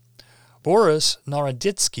program. Boris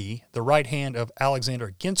Naroditsky, the right hand of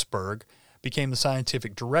Alexander Ginsberg, became the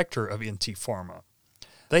scientific director of NT Pharma.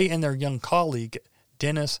 They and their young colleague,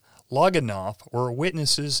 Denis Loganov, were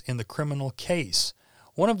witnesses in the criminal case.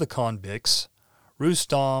 One of the convicts,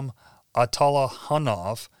 Rustam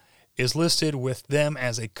Atalahanov, is listed with them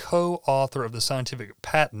as a co-author of the scientific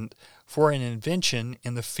patent for an invention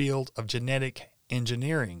in the field of genetic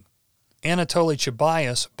engineering. Anatoly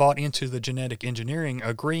Chubais bought into the genetic engineering,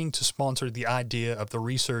 agreeing to sponsor the idea of the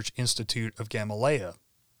Research Institute of Gamaleya.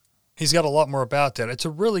 He's got a lot more about that. It's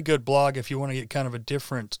a really good blog if you want to get kind of a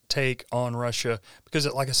different take on Russia, because,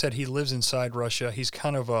 like I said, he lives inside Russia. He's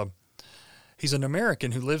kind of he's an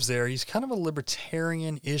American who lives there. He's kind of a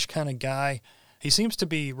libertarian-ish kind of guy. He seems to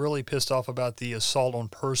be really pissed off about the assault on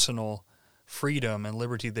personal freedom and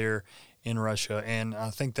liberty there in Russia, and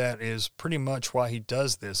I think that is pretty much why he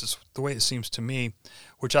does this. It's the way it seems to me,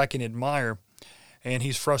 which I can admire. And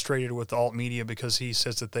he's frustrated with the alt media because he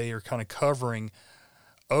says that they are kind of covering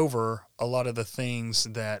over a lot of the things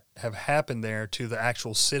that have happened there to the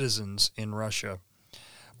actual citizens in Russia.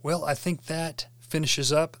 Well, I think that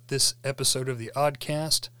finishes up this episode of the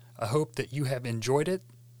Oddcast. I hope that you have enjoyed it.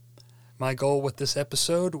 My goal with this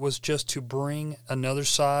episode was just to bring another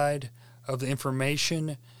side of the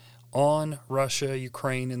information on Russia,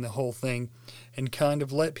 Ukraine, and the whole thing, and kind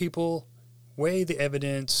of let people weigh the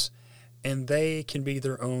evidence, and they can be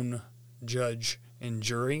their own judge and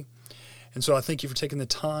jury. And so I thank you for taking the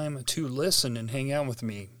time to listen and hang out with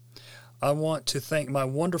me. I want to thank my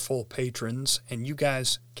wonderful patrons, and you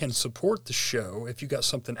guys can support the show. If you got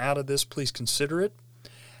something out of this, please consider it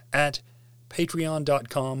at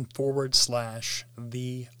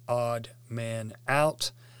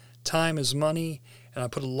patreon.com/theoddmanout. Time is money, and I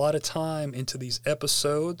put a lot of time into these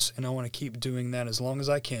episodes, and I want to keep doing that as long as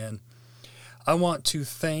I can. I want to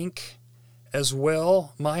thank as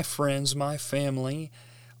well my friends, my family,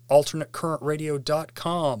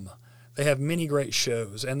 AlternateCurrentRadio.com. They have many great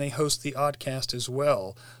shows, and they host the Oddcast as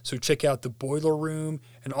well. So check out the Boiler Room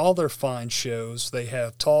and all their fine shows. They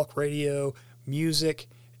have talk radio, music,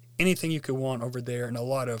 anything you could want over there, and a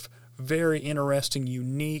lot of very interesting,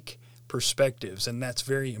 unique perspectives, and that's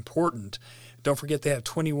very important. Don't forget they have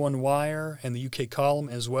 21 Wire and the UK Column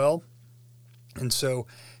as well. And so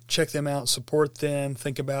check them out, support them,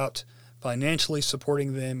 think about financially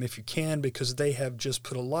supporting them if you can, because they have just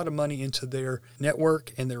put a lot of money into their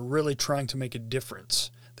network, and they're really trying to make a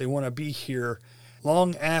difference. They want to be here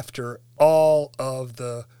long after all of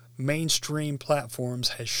the mainstream platforms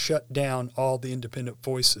has shut down all the independent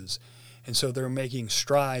voices. And so they're making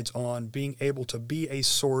strides on being able to be a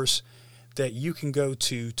source that you can go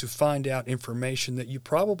to find out information that you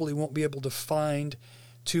probably won't be able to find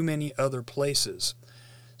too many other places.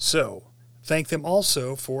 So thank them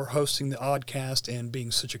also for hosting the Oddcast and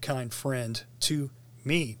being such a kind friend to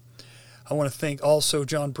me. I want to thank also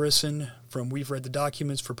John Brisson from We've Read the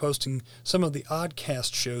Documents for posting some of the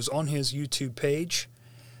Oddcast shows on his YouTube page.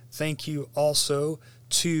 Thank you also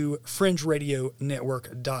to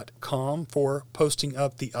FringeRadioNetwork.com for posting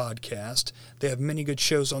up the Oddcast. They have many good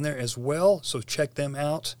shows on there as well, so check them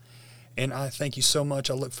out. And I thank you so much.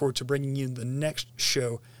 I look forward to bringing you the next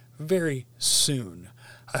show very soon.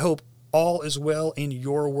 I hope all is well in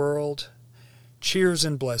your world. Cheers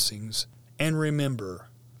and blessings. And remember,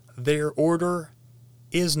 their order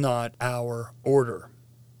is not our order.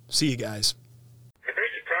 See you guys.